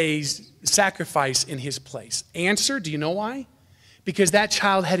as a sacrifice in his place? Answer, do you know why? Because that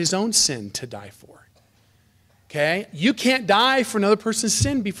child had his own sin to die for. Okay? You can't die for another person's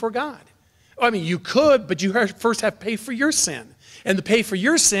sin before God. I mean, you could, but you first have to pay for your sin. And to pay for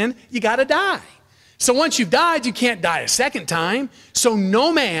your sin, you got to die. So once you've died, you can't die a second time. So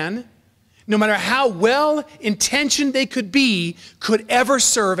no man, no matter how well-intentioned they could be, could ever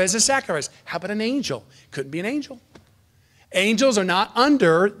serve as a sacrifice. How about an angel? Couldn't be an angel. Angels are not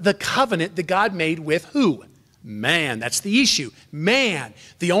under the covenant that God made with who? Man. That's the issue. Man.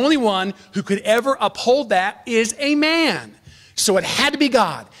 The only one who could ever uphold that is a man. So it had to be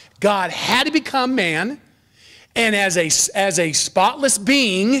God. God had to become man, and as a spotless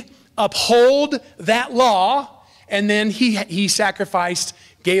being, uphold that law, and then he sacrificed,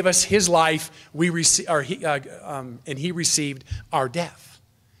 gave us his life, and he received our death.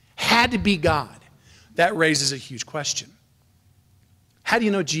 Had to be God. That raises a huge question. How do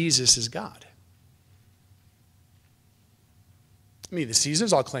you know Jesus is God? I mean, the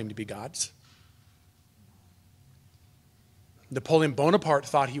Caesars all claim to be gods. Napoleon Bonaparte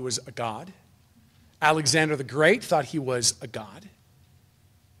thought he was a god. Alexander the Great thought he was a god.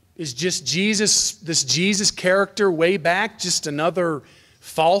 Is just Jesus, this Jesus character way back, just another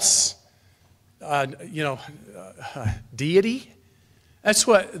false, deity? That's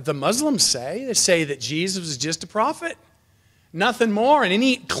what the Muslims say. They say that Jesus was just a prophet. Nothing more. And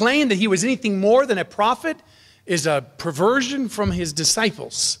any claim that he was anything more than a prophet is a perversion from his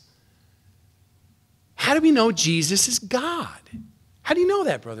disciples. How do we know Jesus is God? How do you know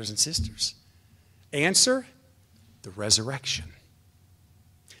that, brothers and sisters? Answer, the resurrection.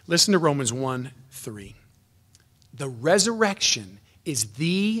 Listen to Romans 1:3. The resurrection is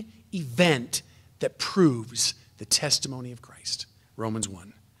the event that proves the testimony of Christ. Romans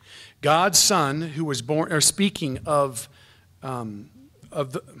 1. God's Son, who was born, or speaking of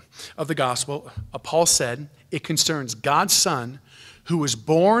the gospel, Paul said, it concerns God's Son, who was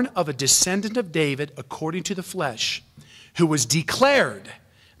born of a descendant of David according to the flesh, who was declared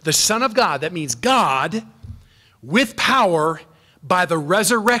the Son of God, that means God, with power by the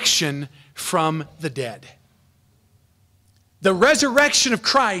resurrection from the dead. The resurrection of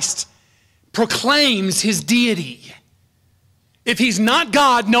Christ proclaims his deity. If he's not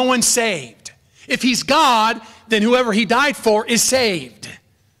God, no one's saved. If he's God, then whoever he died for is saved.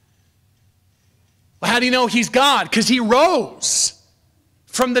 Well, how do you know he's God? Because he rose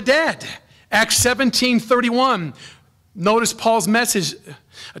from the dead. Acts 17:31. Notice Paul's message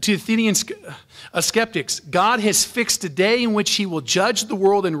to the Athenian skeptics. God has fixed a day in which he will judge the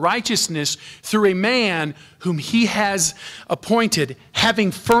world in righteousness through a man whom he has appointed,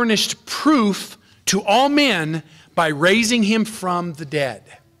 having furnished proof to all men by raising him from the dead.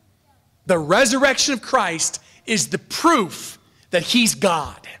 The resurrection of Christ is the proof that he's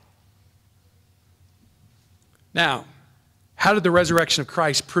God. Now, how did the resurrection of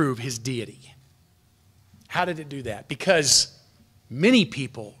Christ prove his deity? How did it do that? Because many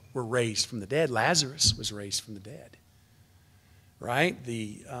people were raised from the dead. Lazarus was raised from the dead, right?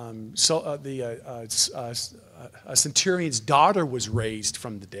 A centurion's daughter was raised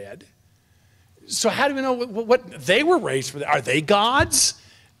from the dead. So how do we know what they were raised for? Are they gods?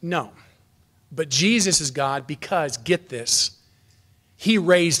 No. But Jesus is God because, get this, he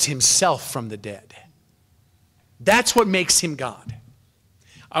raised himself from the dead. That's what makes him God.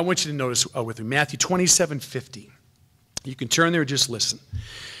 I want you to notice with me, Matthew 27:50. You can turn there and just listen.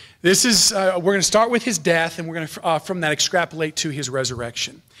 This is, we're going to start with his death, and we're going to, from that, extrapolate to his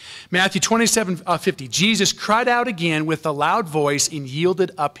resurrection. Matthew 27:50. Jesus cried out again with a loud voice and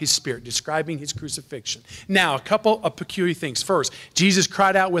yielded up his spirit, describing his crucifixion. Now, a couple of peculiar things. First, Jesus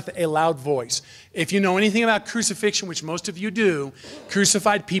cried out with a loud voice. If you know anything about crucifixion, which most of you do,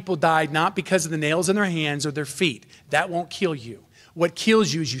 crucified people died not because of the nails in their hands or their feet. That won't kill you. What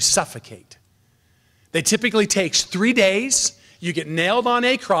kills you is you suffocate. It typically takes 3 days. You get nailed on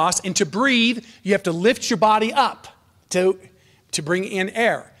a cross, and to breathe, you have to lift your body up to bring in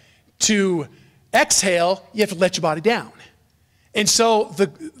air. To exhale, you have to let your body down. And so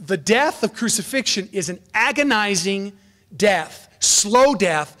the death of crucifixion is an agonizing death, slow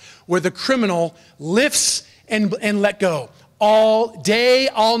death, where the criminal lifts and let go all day,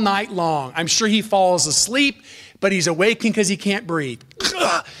 all night long. I'm sure he falls asleep, but he's awakened because he can't breathe.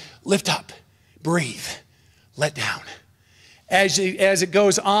 Lift up, breathe, let down. As it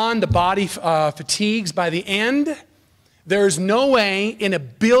goes on, the body fatigues by the end. There's no way in a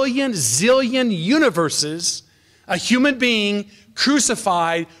billion, zillion universes a human being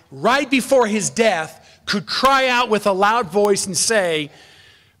crucified right before his death could cry out with a loud voice and say,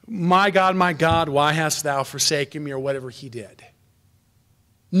 my God, why hast thou forsaken me?" or whatever he did.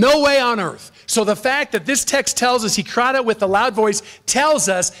 No way on earth. So the fact that this text tells us he cried out with a loud voice tells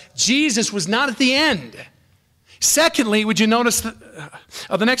us Jesus was not at the end. Secondly, would you notice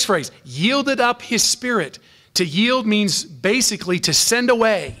the next phrase? Yielded up his spirit. To yield means basically to send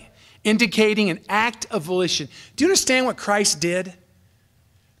away, indicating an act of volition. Do you understand what Christ did?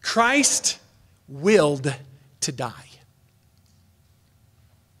 Christ willed to die.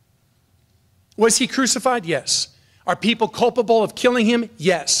 Was he crucified? Yes. Are people culpable of killing him?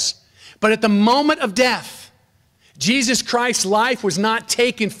 Yes. But at the moment of death, Jesus Christ's life was not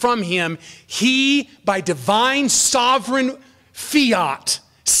taken from him. He, by divine sovereign fiat,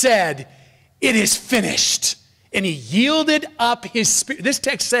 said, "It is finished." And he yielded up his spirit. This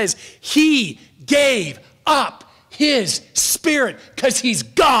text says he gave up his spirit because he's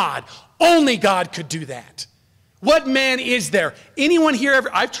God. Only God could do that. What man is there? Anyone here ever?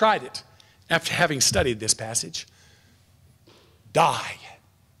 I've tried it after having studied this passage. Die.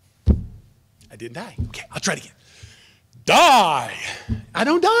 I didn't die. Okay, I'll try it again. Die. I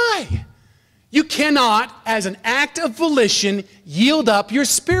don't die. You cannot, as an act of volition, yield up your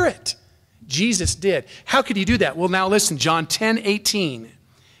spirit. Jesus did. How could he do that? Well, now listen, John 10:18.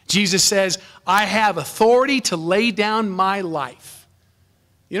 Jesus says, "I have authority to lay down my life."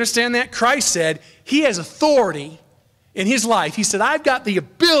 You understand that? Christ said he has authority in his life. He said, "I've got the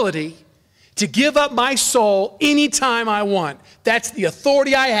ability to give up my soul anytime I want." That's the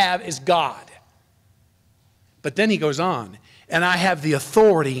authority I have as God. But then he goes on, "And I have the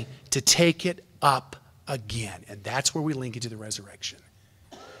authority to take it up again." And that's where we link it to the resurrection.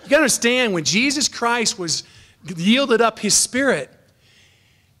 You got to understand, when Jesus Christ was yielded up his spirit,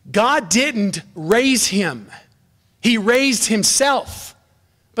 God didn't raise him. He raised himself.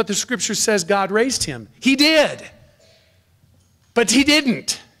 But the scripture says God raised him. He did. But he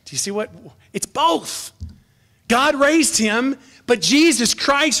didn't. Do you see what? It's both. God raised him, but Jesus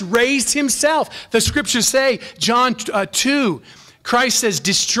Christ raised himself. The scriptures say, John 2, Christ says,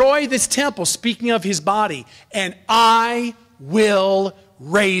 "Destroy this temple," speaking of his body, "and I will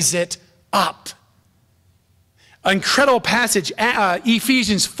raise it up." Incredible passage,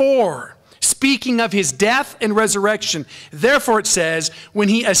 Ephesians 4, speaking of his death and resurrection. "Therefore," it says, "when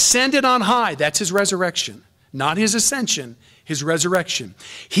he ascended on high," that's his resurrection, not his ascension, his resurrection,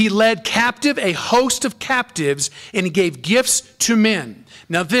 "he led captive a host of captives and he gave gifts to men."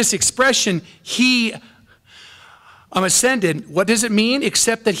 Now this expression, he ascended, what does it mean?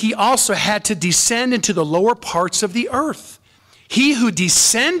 Except that he also had to descend into the lower parts of the earth. He who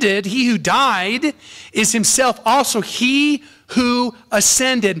descended, he who died, is himself also he who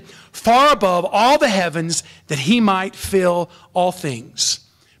ascended far above all the heavens, that he might fill all things.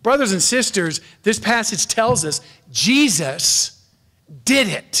 Brothers and sisters, this passage tells us Jesus did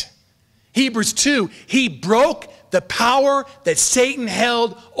it. Hebrews 2, he broke the power that Satan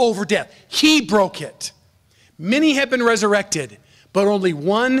held over death. He broke it. Many have been resurrected, but only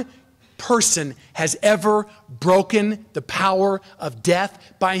one person has ever broken the power of death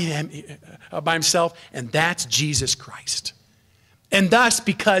by himself, and that's Jesus Christ. And thus,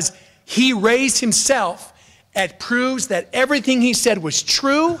 because he raised himself, it proves that everything he said was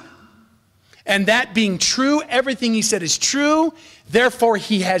true, And that being true, everything he said is true. Therefore,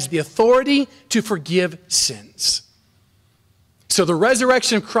 he has the authority to forgive sins. So the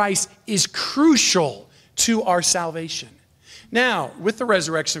resurrection of Christ is crucial to our salvation. Now, with the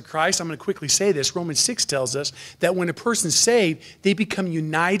resurrection of Christ, I'm going to quickly say this. Romans 6 tells us that when a person's saved, they become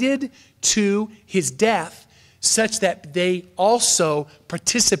united to his death, such that they also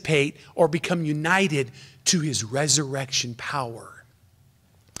participate or become united to his resurrection power.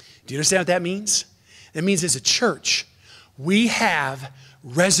 Do you understand what that means? That means as a church, we have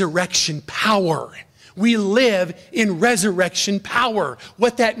resurrection power. We live in resurrection power.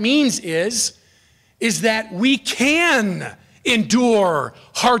 What that means is that we can endure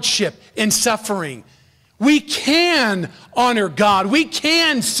hardship and suffering. We can honor God. We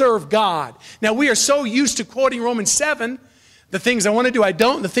can serve God. Now, we are so used to quoting Romans 7, the things I want to do, I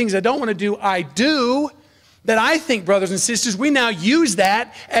don't, the things I don't want to do, I do, that I think, brothers and sisters, we now use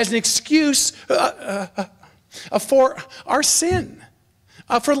that as an excuse for our sin,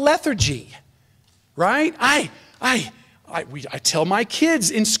 for lethargy, right? I tell my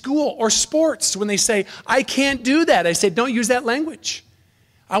kids in school or sports when they say, I can't do that. I say, don't use that language.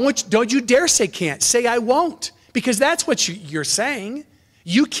 Don't you dare say can't. Say I won't. Because that's what you're saying.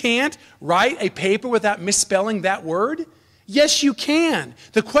 You can't write a paper without misspelling that word. Yes, you can.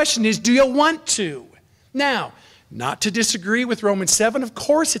 The question is, do you want to? Now, not to disagree with Romans 7. Of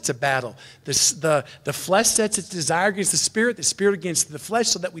course it's a battle. The flesh sets its desire against the spirit against the flesh,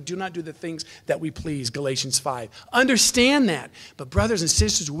 so that we do not do the things that we please, Galatians 5. Understand that. But brothers and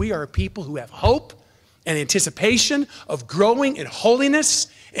sisters, we are a people who have hope and anticipation of growing in holiness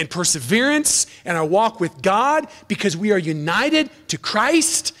and perseverance in our walk with God, because we are united to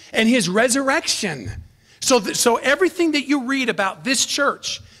Christ and his resurrection. So everything that you read about this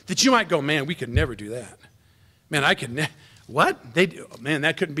church, that you might go, man, we could never do that. Man, I could what? Man,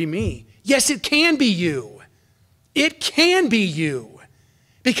 that couldn't be me. Yes, it can be you. It can be you.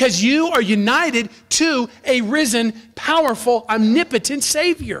 Because you are united to a risen, powerful, omnipotent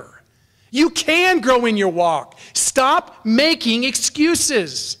Savior. You can grow in your walk. Stop making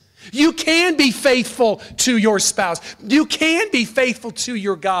excuses. You can be faithful to your spouse. You can be faithful to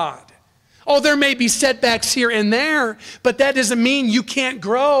your God. Oh, there may be setbacks here and there, but that doesn't mean you can't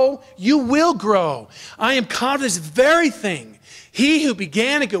grow. You will grow. I am confident of this very thing. He who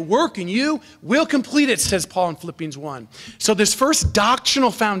began a good work in you will complete it, says Paul in Philippians 1. So this first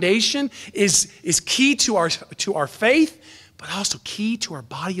doctrinal foundation is key to our faith, but also key to our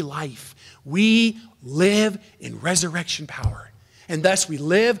body life. We live in resurrection power, and thus we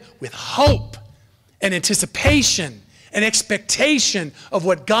live with hope and anticipation and expectation of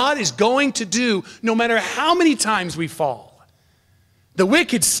what God is going to do, no matter how many times we fall. The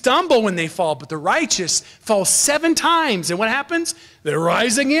wicked stumble when they fall, but the righteous fall 7 times. And what happens? They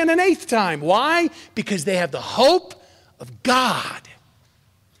rise again an 8th time. Why? Because they have the hope of God.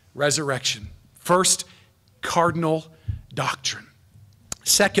 Resurrection. First cardinal doctrine.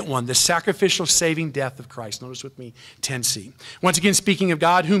 Second one, the sacrificial saving death of Christ. Notice with me 10c. Once again, speaking of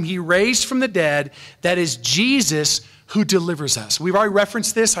God, whom he raised from the dead, that is Jesus who delivers us. We've already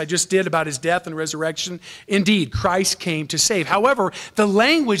referenced this. I just did about his death and resurrection. Indeed, Christ came to save. However, the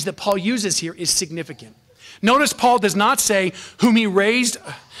language that Paul uses here is significant. Notice Paul does not say, whom he raised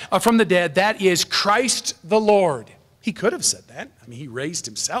from the dead, that is Christ the Lord. He could have said that. I mean, he raised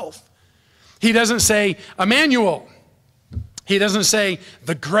himself. He doesn't say, Emmanuel. He doesn't say,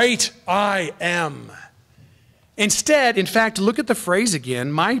 the great I am. Instead, in fact, look at the phrase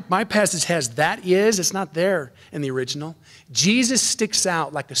again. My passage has that is. It's not there in the original. Jesus sticks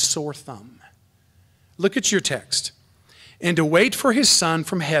out like a sore thumb. Look at your text. And to wait for his Son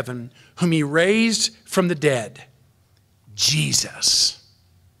from heaven, whom he raised from the dead. Jesus.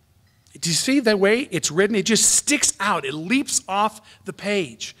 Do you see the way it's written? It just sticks out. It leaps off the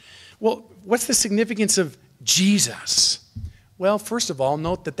page. Well, what's the significance of Jesus? Well, first of all,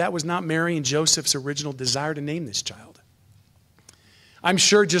 note that was not Mary and Joseph's original desire to name this child. I'm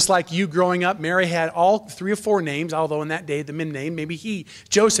sure just like you growing up, Mary had all 3 or 4 names, although in that day the men named, maybe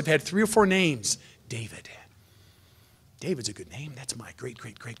Joseph had 3 or 4 names. David. David's a good name. That's my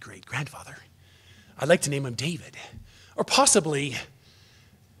great-great-great-great-grandfather. I'd like to name him David. Or possibly,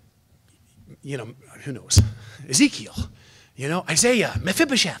 who knows, Ezekiel, Isaiah,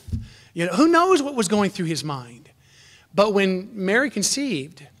 Mephibosheth. Who knows what was going through his mind. But when Mary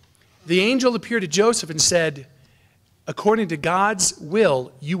conceived, the angel appeared to Joseph and said, according to God's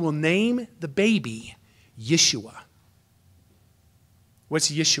will, you will name the baby Yeshua.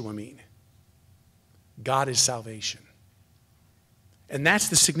 What's Yeshua mean? God is salvation. And that's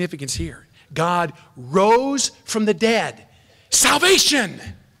the significance here. God rose from the dead. Salvation!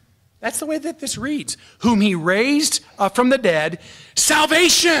 That's the way that this reads. Whom he raised from the dead.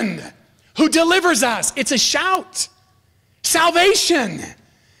 Salvation. Who delivers us. It's a shout. Salvation.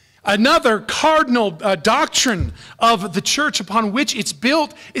 Another cardinal doctrine of the church upon which it's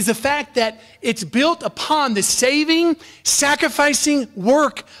built is the fact that it's built upon the saving, sacrificing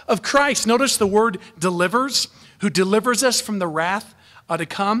work of Christ. Notice the word delivers. Who delivers us from the wrath to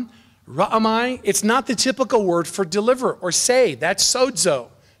come. Ra'amai. It's not the typical word for deliver or save. That's sozo.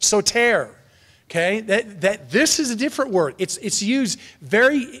 Soter, okay? This is a different word. It's used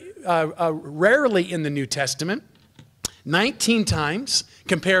very rarely in the New Testament, 19 times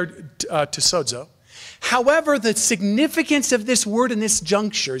compared to sozo. However, the significance of this word in this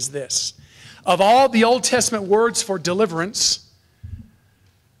juncture is this. Of all the Old Testament words for deliverance,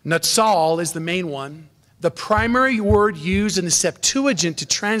 natsal is the main one. The primary word used in the Septuagint to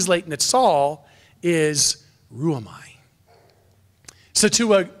translate natsal is ruamai. So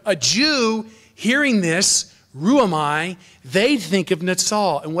to a Jew hearing this, ruamai, they think of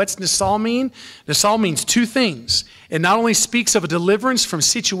natsal. And what's natsal mean? Natsal means two things. It not only speaks of a deliverance from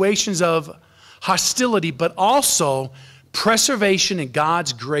situations of hostility, but also preservation in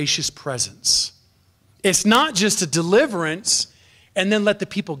God's gracious presence. It's not just a deliverance and then let the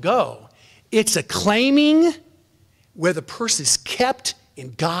people go. It's a claiming where the person is kept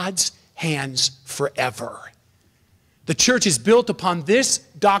in God's hands forever. The church is built upon this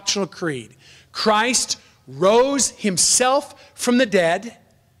doctrinal creed. Christ rose himself from the dead,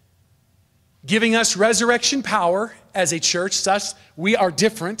 giving us resurrection power as a church. Thus, we are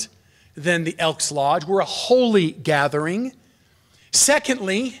different than the Elks Lodge. We're a holy gathering.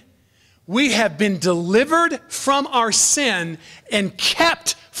 Secondly, we have been delivered from our sin and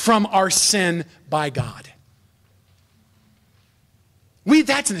kept from our sin by God.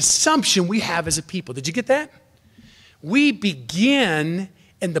 That's an assumption we have as a people. Did you get that? We begin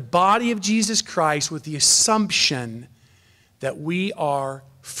in the body of Jesus Christ with the assumption that we are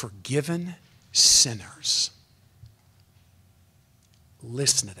forgiven sinners.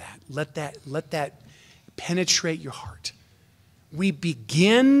 Listen to that. Let that penetrate your heart. We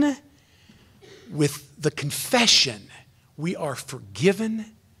begin with the confession we are forgiven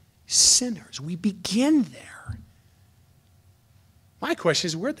sinners. We begin there. My question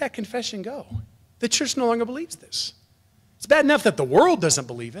is, where'd that confession go? The church no longer believes this. It's bad enough that the world doesn't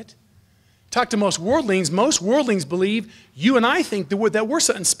believe it. Talk to most worldlings. Most worldlings believe you and I think that we're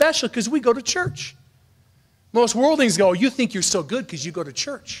something special because we go to church. Most worldlings go, you think you're so good because you go to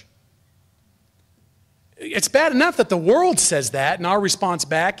church. It's bad enough that the world says that, and our response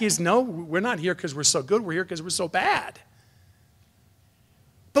back is, no, we're not here because we're so good. We're here because we're so bad.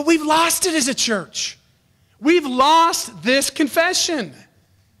 But we've lost it as a church. We've lost this confession.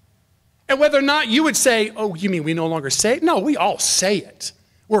 And whether or not you would say, oh, you mean we no longer say it? No, we all say it.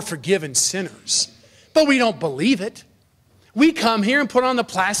 We're forgiven sinners. But we don't believe it. We come here and put on the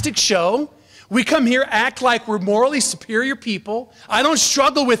plastic show. We come here, act like we're morally superior people. I don't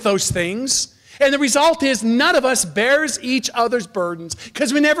struggle with those things. And the result is none of us bears each other's burdens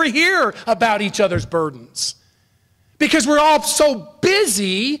because we never hear about each other's burdens. Because we're all so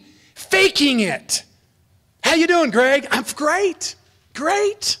busy faking it. How you doing, Greg? I'm great.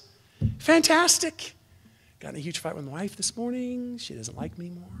 Great. Fantastic. Got in a huge fight with my wife this morning. She doesn't like me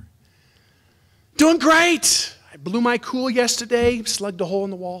anymore. Doing great. I blew my cool yesterday, slugged a hole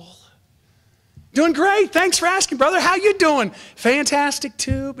in the wall. Doing great. Thanks for asking, brother. How you doing? Fantastic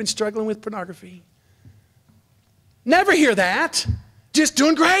too. Been struggling with pornography. Never hear that. Just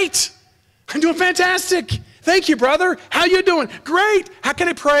doing great. I'm doing fantastic. Thank you, brother. How you doing? Great. How can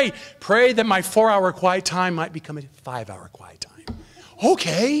I pray? Pray that my 4-hour quiet time might become a 5-hour quiet time.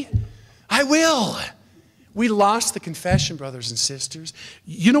 Okay, I will. We lost the confession, brothers and sisters.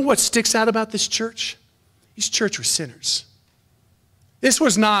 You know what sticks out about this church? This church was sinners. This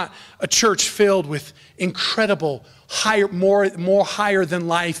was not a church filled with incredible, more higher than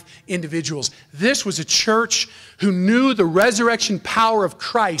life individuals. This was a church who knew the resurrection power of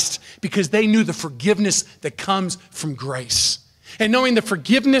Christ because they knew the forgiveness that comes from grace. And knowing the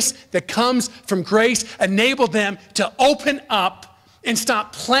forgiveness that comes from grace enabled them to open up and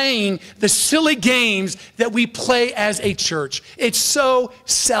stop playing the silly games that we play as a church. It's so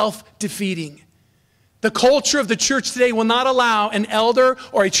self-defeating. The culture of the church today will not allow an elder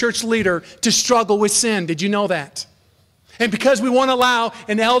or a church leader to struggle with sin. Did you know that? And because we won't allow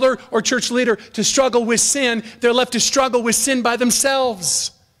an elder or church leader to struggle with sin, they're left to struggle with sin by themselves.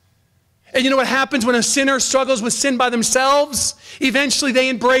 And you know what happens when a sinner struggles with sin by themselves? Eventually they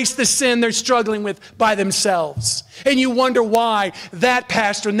embrace the sin they're struggling with by themselves. And you wonder why that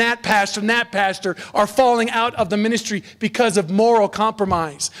pastor and that pastor and that pastor are falling out of the ministry because of moral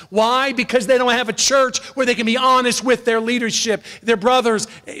compromise. Why? Because they don't have a church where they can be honest with their leadership, their brothers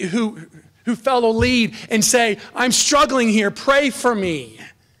who fellow lead, and say, I'm struggling here, pray for me.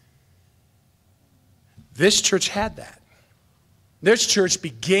 This church had that. This church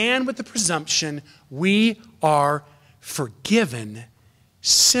began with the presumption we are forgiven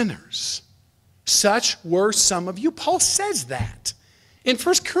sinners. Such were some of you. Paul says that in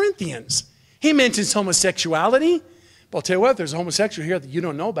 1 Corinthians. He mentions homosexuality. But I'll tell you what, there's a homosexual here that you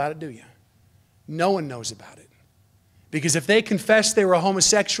don't know about it, do you? No one knows about it. Because if they confessed they were a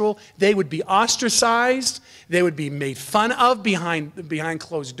homosexual, they would be ostracized. They would be made fun of behind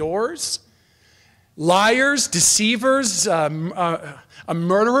closed doors. Liars, deceivers,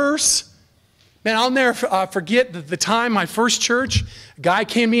 murderers. Man, I'll never forget the time my first church, a guy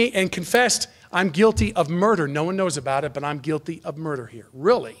came to me and confessed, I'm guilty of murder. No one knows about it, but I'm guilty of murder here.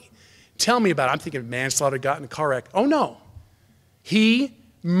 Really? Tell me about it. I'm thinking manslaughter, got in a car wreck. Oh, no. He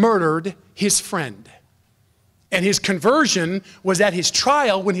murdered his friend. And his conversion was at his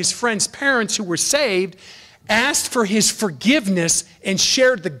trial when his friend's parents, who were saved, asked for his forgiveness and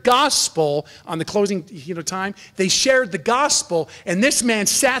shared the gospel on the closing time. They shared the gospel, and this man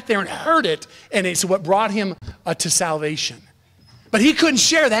sat there and heard it, and it's what brought him to salvation. But he couldn't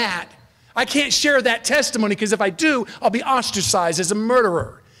share that. I can't share that testimony because if I do, I'll be ostracized as a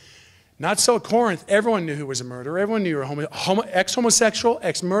murderer. Not so at Corinth. Everyone knew who was a murderer. Everyone knew you were ex-homosexual,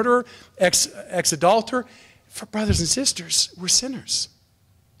 ex-murderer, ex-adulterer. For brothers and sisters, we're sinners.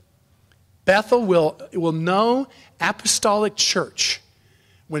 Bethel will know apostolic church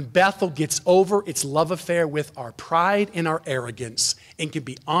when Bethel gets over its love affair with our pride and our arrogance and can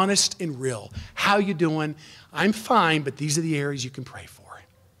be honest and real. How you doing? I'm fine, but these are the areas you can pray for.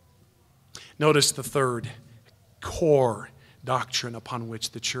 Notice the third core doctrine upon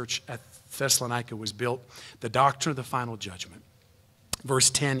which the church at Thessalonica was built, the doctrine of the final judgment.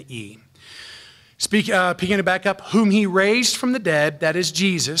 Verse 10e. Picking it back up, whom he raised from the dead, that is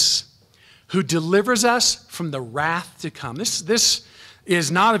Jesus, who delivers us from the wrath to come. This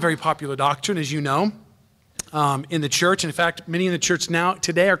is not a very popular doctrine, as you know, in the church. In fact, many in the church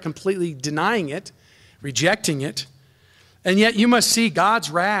today are completely denying it, rejecting it. And yet you must see God's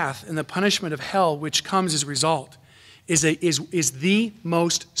wrath and the punishment of hell, which comes as a result, is the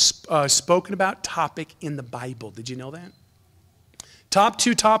most spoken about topic in the Bible. Did you know that? Top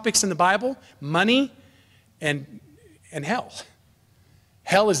two topics in the Bible, money and hell.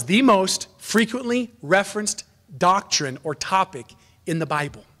 Hell is the most frequently referenced doctrine or topic in the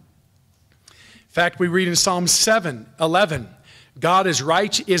Bible. In fact, we read in Psalm 7:11, God is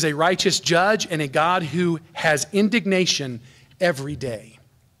a righteous judge and a God who has indignation every day.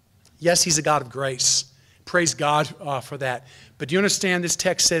 Yes, he's a God of grace. Praise God for that. But do you understand this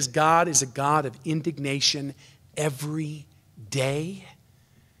text says God is a God of indignation every day?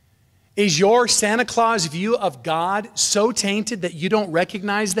 Is your Santa Claus view of God so tainted that you don't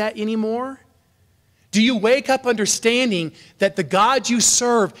recognize that anymore? Do you wake up understanding that the God you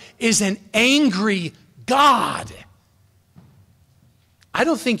serve is an angry God? I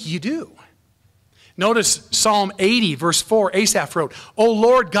don't think you do. Notice Psalm 80, verse 4, Asaph wrote, O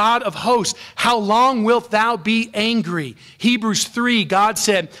Lord God of hosts, how long wilt thou be angry? Hebrews 3, God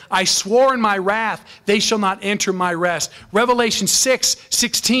said, I swore in my wrath, they shall not enter my rest. Revelation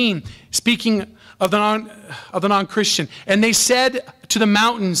 6:16, speaking of the non-Christian, and they said to the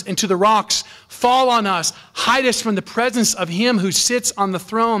mountains and to the rocks, fall on us, hide us from the presence of him who sits on the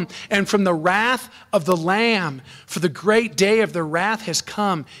throne and from the wrath of the Lamb. For the great day of the wrath has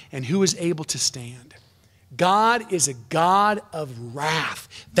come, and who is able to stand? God is a God of wrath.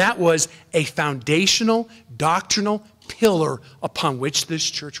 That was a foundational, doctrinal pillar upon which this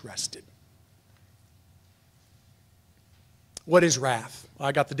church rested. What is wrath? Well,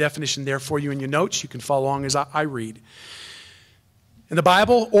 I got the definition there for you in your notes. You can follow along as I read. In the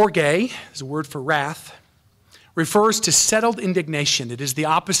Bible, orge is a word for wrath, refers to settled indignation. It is the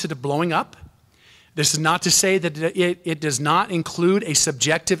opposite of blowing up. This is not to say that it does not include a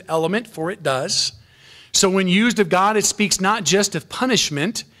subjective element, for it does. So when used of God, it speaks not just of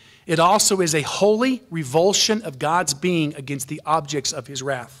punishment, it also is a holy revulsion of God's being against the objects of his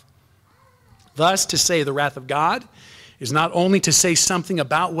wrath. Thus, to say the wrath of God is not only to say something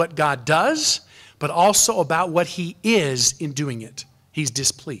about what God does, but also about what he is in doing it. He's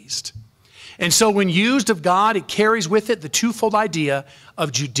displeased. And so when used of God, it carries with it the twofold idea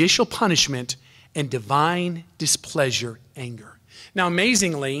of judicial punishment and divine displeasure, anger. Now,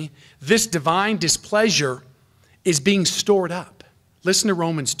 amazingly, this divine displeasure is being stored up. Listen to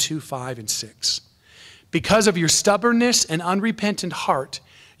Romans 2, 5, and 6. Because of your stubbornness and unrepentant heart,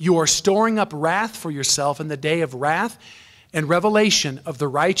 you are storing up wrath for yourself in the day of wrath and revelation of the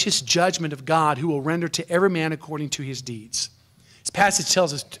righteous judgment of God, who will render to every man according to his deeds. This passage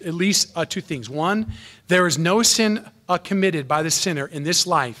tells us at least two things. One, there is no sin committed by the sinner in this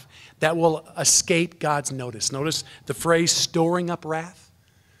life that will escape God's notice. Notice the phrase, storing up wrath.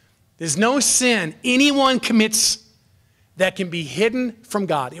 There's no sin anyone commits that can be hidden from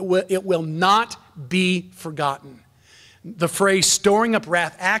God. It will not be forgotten. The phrase storing up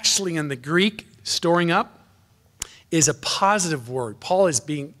wrath, actually in the Greek, storing up, is a positive word. Paul is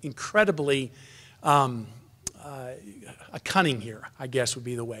being incredibly cunning here, I guess would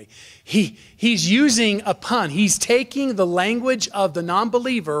be the way. He's using a pun. He's taking the language of the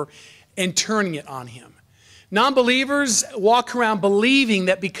non-believer and turning it on him. Non-believers walk around believing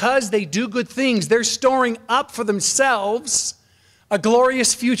that because they do good things, they're storing up for themselves a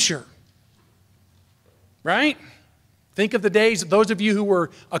glorious future. Right? Think of the days, those of you who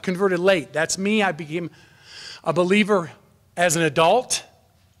were converted late. That's me. I became a believer as an adult.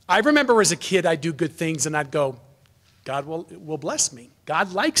 I remember as a kid, I'd do good things and I'd go, God will bless me.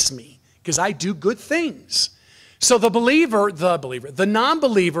 God likes me because I do good things. So the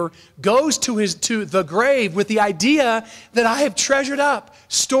non-believer goes to the grave with the idea that I have treasured up,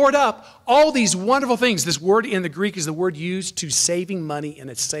 stored up all these wonderful things. This word in the Greek is the word used to saving money in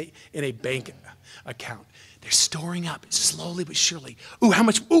a bank account. They're storing up slowly but surely. Ooh, how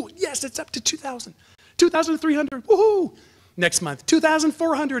much? Ooh, yes, it's up to $2,000. $2,300. Woohoo! Next month,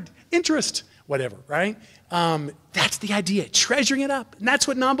 $2,400 interest. Whatever, right? That's the idea, treasuring it up. And that's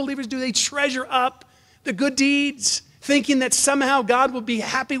what non-believers do. They treasure up the good deeds, thinking that somehow God will be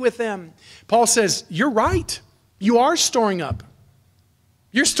happy with them. Paul says, you're right. You are storing up.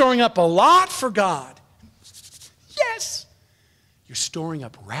 You're storing up a lot for God. Yes. You're storing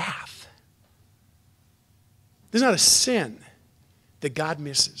up wrath. There's not a sin that God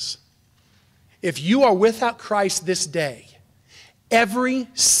misses. If you are without Christ this day, every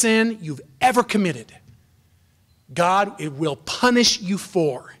sin you've ever committed, God will punish you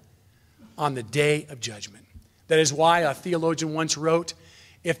for on the day of judgment. That is why a theologian once wrote,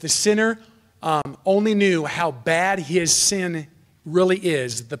 if the sinner only knew how bad his sin really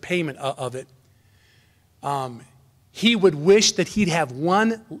is, the payment of it, he would wish that he'd have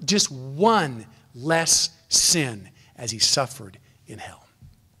just one less sin as he suffered in hell.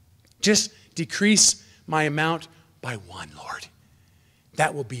 Just decrease my amount by one, Lord.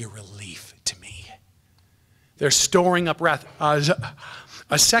 That will be a relief to me. They're storing up wrath.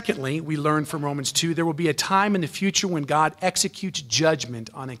 Secondly, we learn from Romans 2, there will be a time in the future when God executes judgment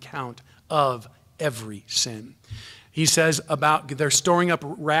on account of every sin. He says about they're storing up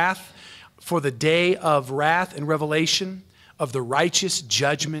wrath for the day of wrath and revelation of the righteous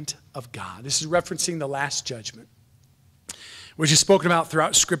judgment of God. This is referencing the last judgment, which is spoken about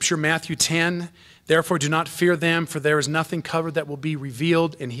throughout Scripture. Matthew 10, therefore do not fear them, for there is nothing covered that will be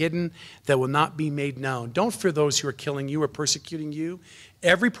revealed, and hidden that will not be made known. Don't fear those who are killing you or persecuting you.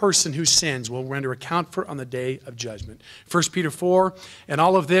 Every person who sins will render account for it on the day of judgment. 1 Peter 4, and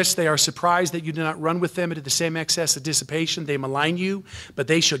all of this, they are surprised that you do not run with them into the same excess of dissipation. They malign you, but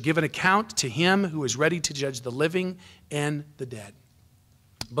they shall give an account to him who is ready to judge the living and the dead.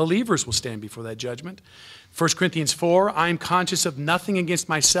 Believers will stand before that judgment. 1 Corinthians 4, I am conscious of nothing against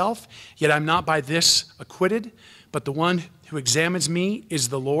myself, yet I'm not by this acquitted, but the one who examines me is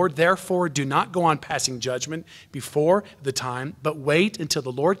the Lord. Therefore, do not go on passing judgment before the time, but wait until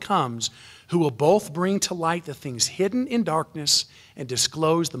the Lord comes, who will both bring to light the things hidden in darkness and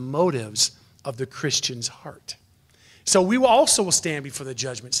disclose the motives of the Christian's heart. So we also will stand before the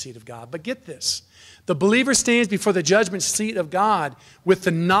judgment seat of God. But get this. The believer stands before the judgment seat of God with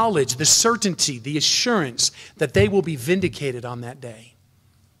the knowledge, the certainty, the assurance that they will be vindicated on that day.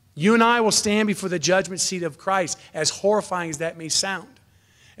 You and I will stand before the judgment seat of Christ, as horrifying as that may sound.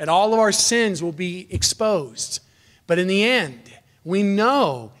 And all of our sins will be exposed. But in the end, we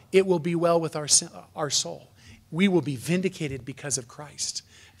know it will be well with our soul. We will be vindicated because of Christ.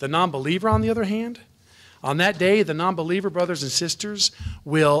 The non-believer, on the other hand, on that day, the non-believer, brothers and sisters,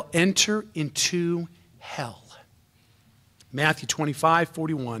 will enter into hell. Matthew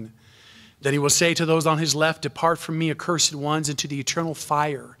 25:41. Then he will say to those on his left, depart from me, accursed ones, into the eternal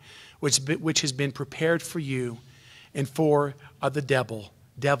fire, which has been prepared for you and for the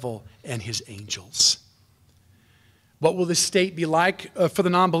devil and his angels. What will this state be like for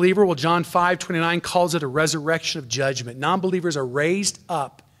the non-believer? Well, John 5:29 calls it a resurrection of judgment. Non-believers are raised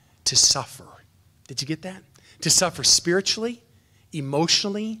up to suffer. Did you get that? To suffer spiritually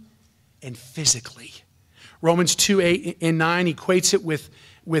emotionally and physically. Romans 2:8 and 9 equates it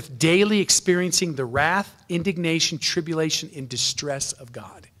with daily experiencing the wrath, indignation, tribulation, and distress of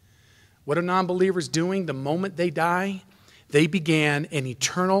God. What are non-believers doing? The moment they die, they began an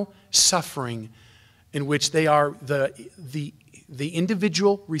eternal suffering in which they are the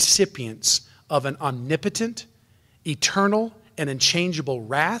individual recipients of an omnipotent, eternal, and unchangeable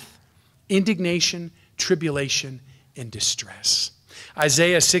wrath, indignation, tribulation, and distress.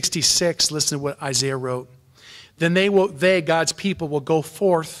 Isaiah 66, listen to what Isaiah wrote. Then they, God's people, will go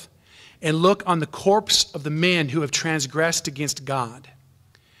forth and look on the corpse of the men who have transgressed against God.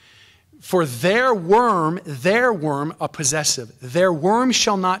 For their worm, a possessive, their worm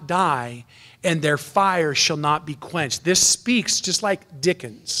shall not die, and their fire shall not be quenched. This speaks, just like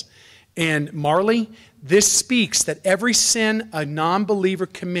Dickens and Marley, this speaks that every sin a non-believer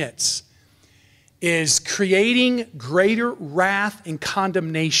commits is creating greater wrath and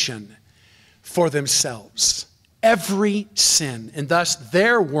condemnation for themselves. Every sin. And thus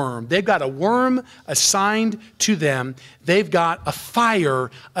their worm, they've got a worm assigned to them. They've got a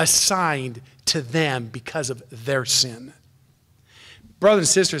fire assigned to them because of their sin. Brothers and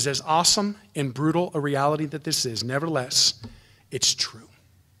sisters, as awesome and brutal a reality that this is, nevertheless, it's true.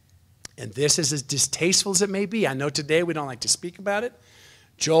 And this is as distasteful as it may be. I know today we don't like to speak about it.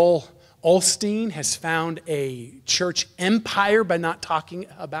 Joel Osteen has found a church empire by not talking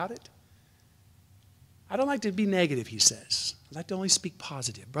about it. I don't like to be negative, he says. I like to only speak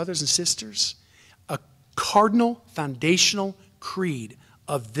positive. Brothers and sisters, a cardinal, foundational creed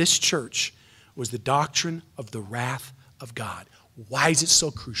of this church was the doctrine of the wrath of God. Why is it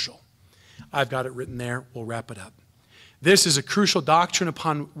so crucial? I've got it written there. We'll wrap it up. This is a crucial doctrine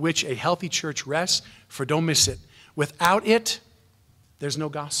upon which a healthy church rests, for don't miss it. Without it, there's no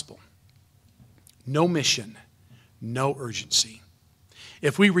gospel, no mission, no urgency.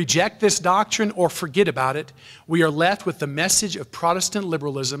 If we reject this doctrine or forget about it, we are left with the message of Protestant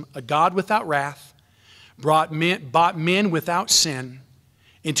liberalism, a God without wrath, bought men without sin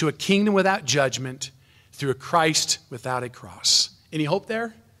into a kingdom without judgment through a Christ without a cross. Any hope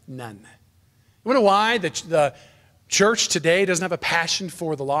there? None. You wonder why the church today doesn't have a passion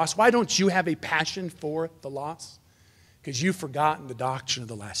for the lost? Why don't you have a passion for the lost? Because you've forgotten the doctrine of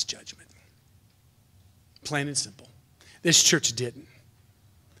the last judgment. Plain and simple. This church didn't.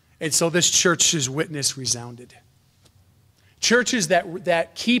 And so this church's witness resounded. Churches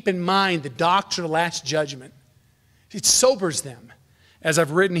that keep in mind the doctrine of the last judgment, it sobers them. As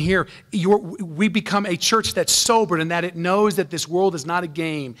I've written here, we become a church that's sobered and that it knows that this world is not a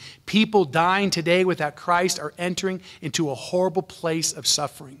game. People dying today without Christ are entering into a horrible place of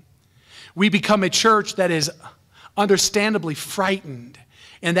suffering. We become a church that is understandably frightened,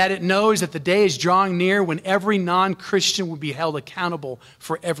 and that it knows that the day is drawing near when every non-Christian will be held accountable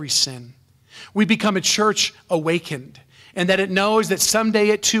for every sin. We become a church awakened, and that it knows that someday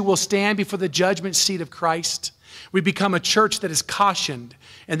it too will stand before the judgment seat of Christ. We become a church that is cautioned,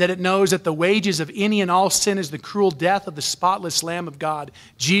 and that it knows that the wages of any and all sin is the cruel death of the spotless Lamb of God,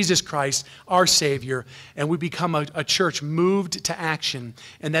 Jesus Christ, our Savior. And we become a church moved to action,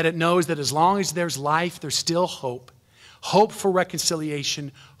 and that it knows that as long as there's life, there's still hope. Hope for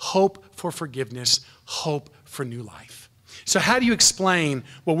reconciliation, hope for forgiveness, hope for new life. So how do you explain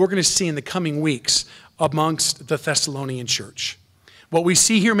what we're going to see in the coming weeks amongst the Thessalonian church? What we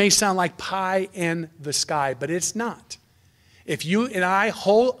see here may sound like pie in the sky, but it's not. If you and I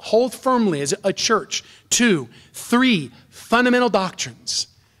hold firmly as a church to 3 fundamental doctrines,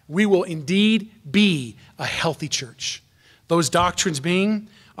 we will indeed be a healthy church. Those doctrines being,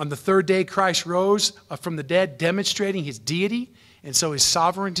 on the 3rd day, Christ rose from the dead, demonstrating his deity and so his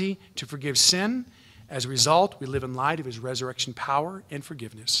sovereignty to forgive sin. As a result, we live in light of his resurrection power and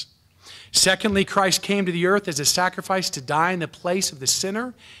forgiveness. Secondly, Christ came to the earth as a sacrifice to die in the place of the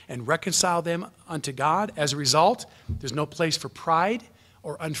sinner and reconcile them unto God. As a result, there's no place for pride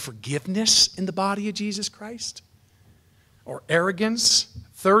or unforgiveness in the body of Jesus Christ, or arrogance.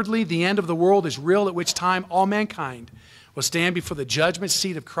 Thirdly, the end of the world is real, at which time all mankind will stand before the judgment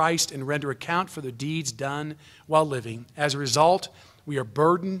seat of Christ and render account for their deeds done while living. As a result, we are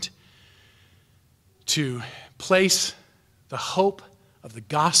burdened to place the hope of the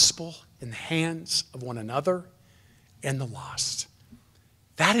gospel in the hands of one another and the lost.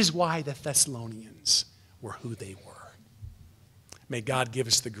 That is why the Thessalonians were who they were. May God give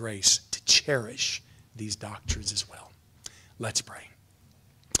us the grace to cherish these doctrines as well. Let's pray.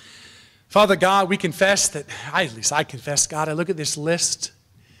 Father God, we confess that, at least I confess, God, I look at this list,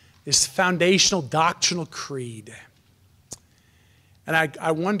 this foundational doctrinal creed, and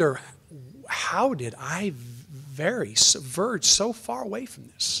I wonder, how did I verge so far away from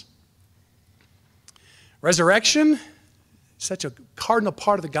this. Resurrection, such a cardinal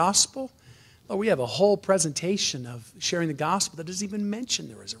part of the gospel. Lord, we have a whole presentation of sharing the gospel that doesn't even mention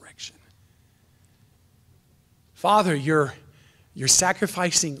the resurrection. Father, you're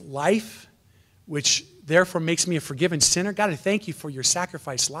sacrificing life, which therefore makes me a forgiven sinner. God, I thank you for your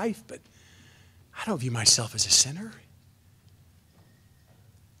sacrificed life, but I don't view myself as a sinner.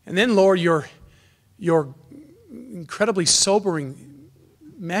 And then, Lord, your incredibly sobering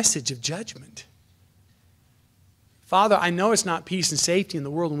message of judgment. Father, I know it's not peace and safety in the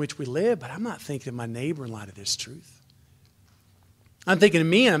world in which we live, but I'm not thinking of my neighbor in light of this truth. I'm thinking of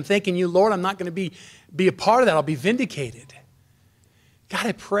me, and I'm thinking you, Lord, I'm not going to be a part of that. I'll be vindicated. God,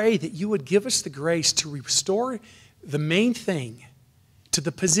 I pray that you would give us the grace to restore the main thing to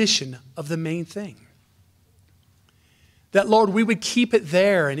the position of the main thing. That, Lord, we would keep it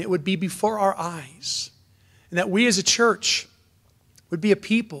there and it would be before our eyes. And that we as a church would be a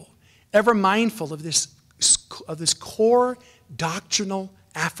people ever mindful of this core doctrinal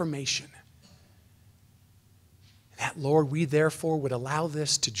affirmation. That, Lord, we therefore would allow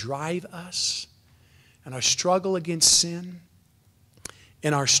this to drive us in our struggle against sin,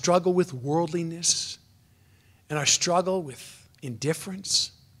 in our struggle with worldliness, in our struggle with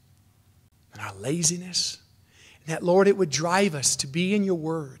indifference, and our laziness. And that, Lord, it would drive us to be in your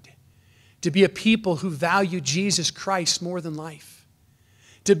word, to be a people who value Jesus Christ more than life,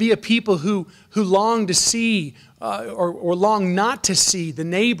 to be a people who long to see or long not to see the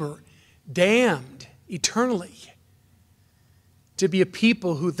neighbor damned eternally, to be a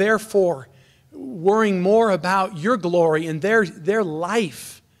people who therefore, worrying more about your glory and their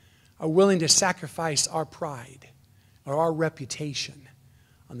life, are willing to sacrifice our pride or our reputation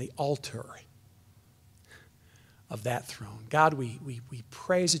on the altar of that throne. God, we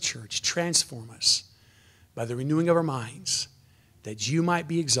pray as a church, transform us by the renewing of our minds, that you might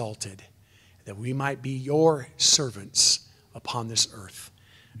be exalted, that we might be your servants upon this earth.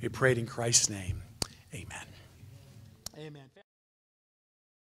 We pray it in Christ's name. Amen. Amen.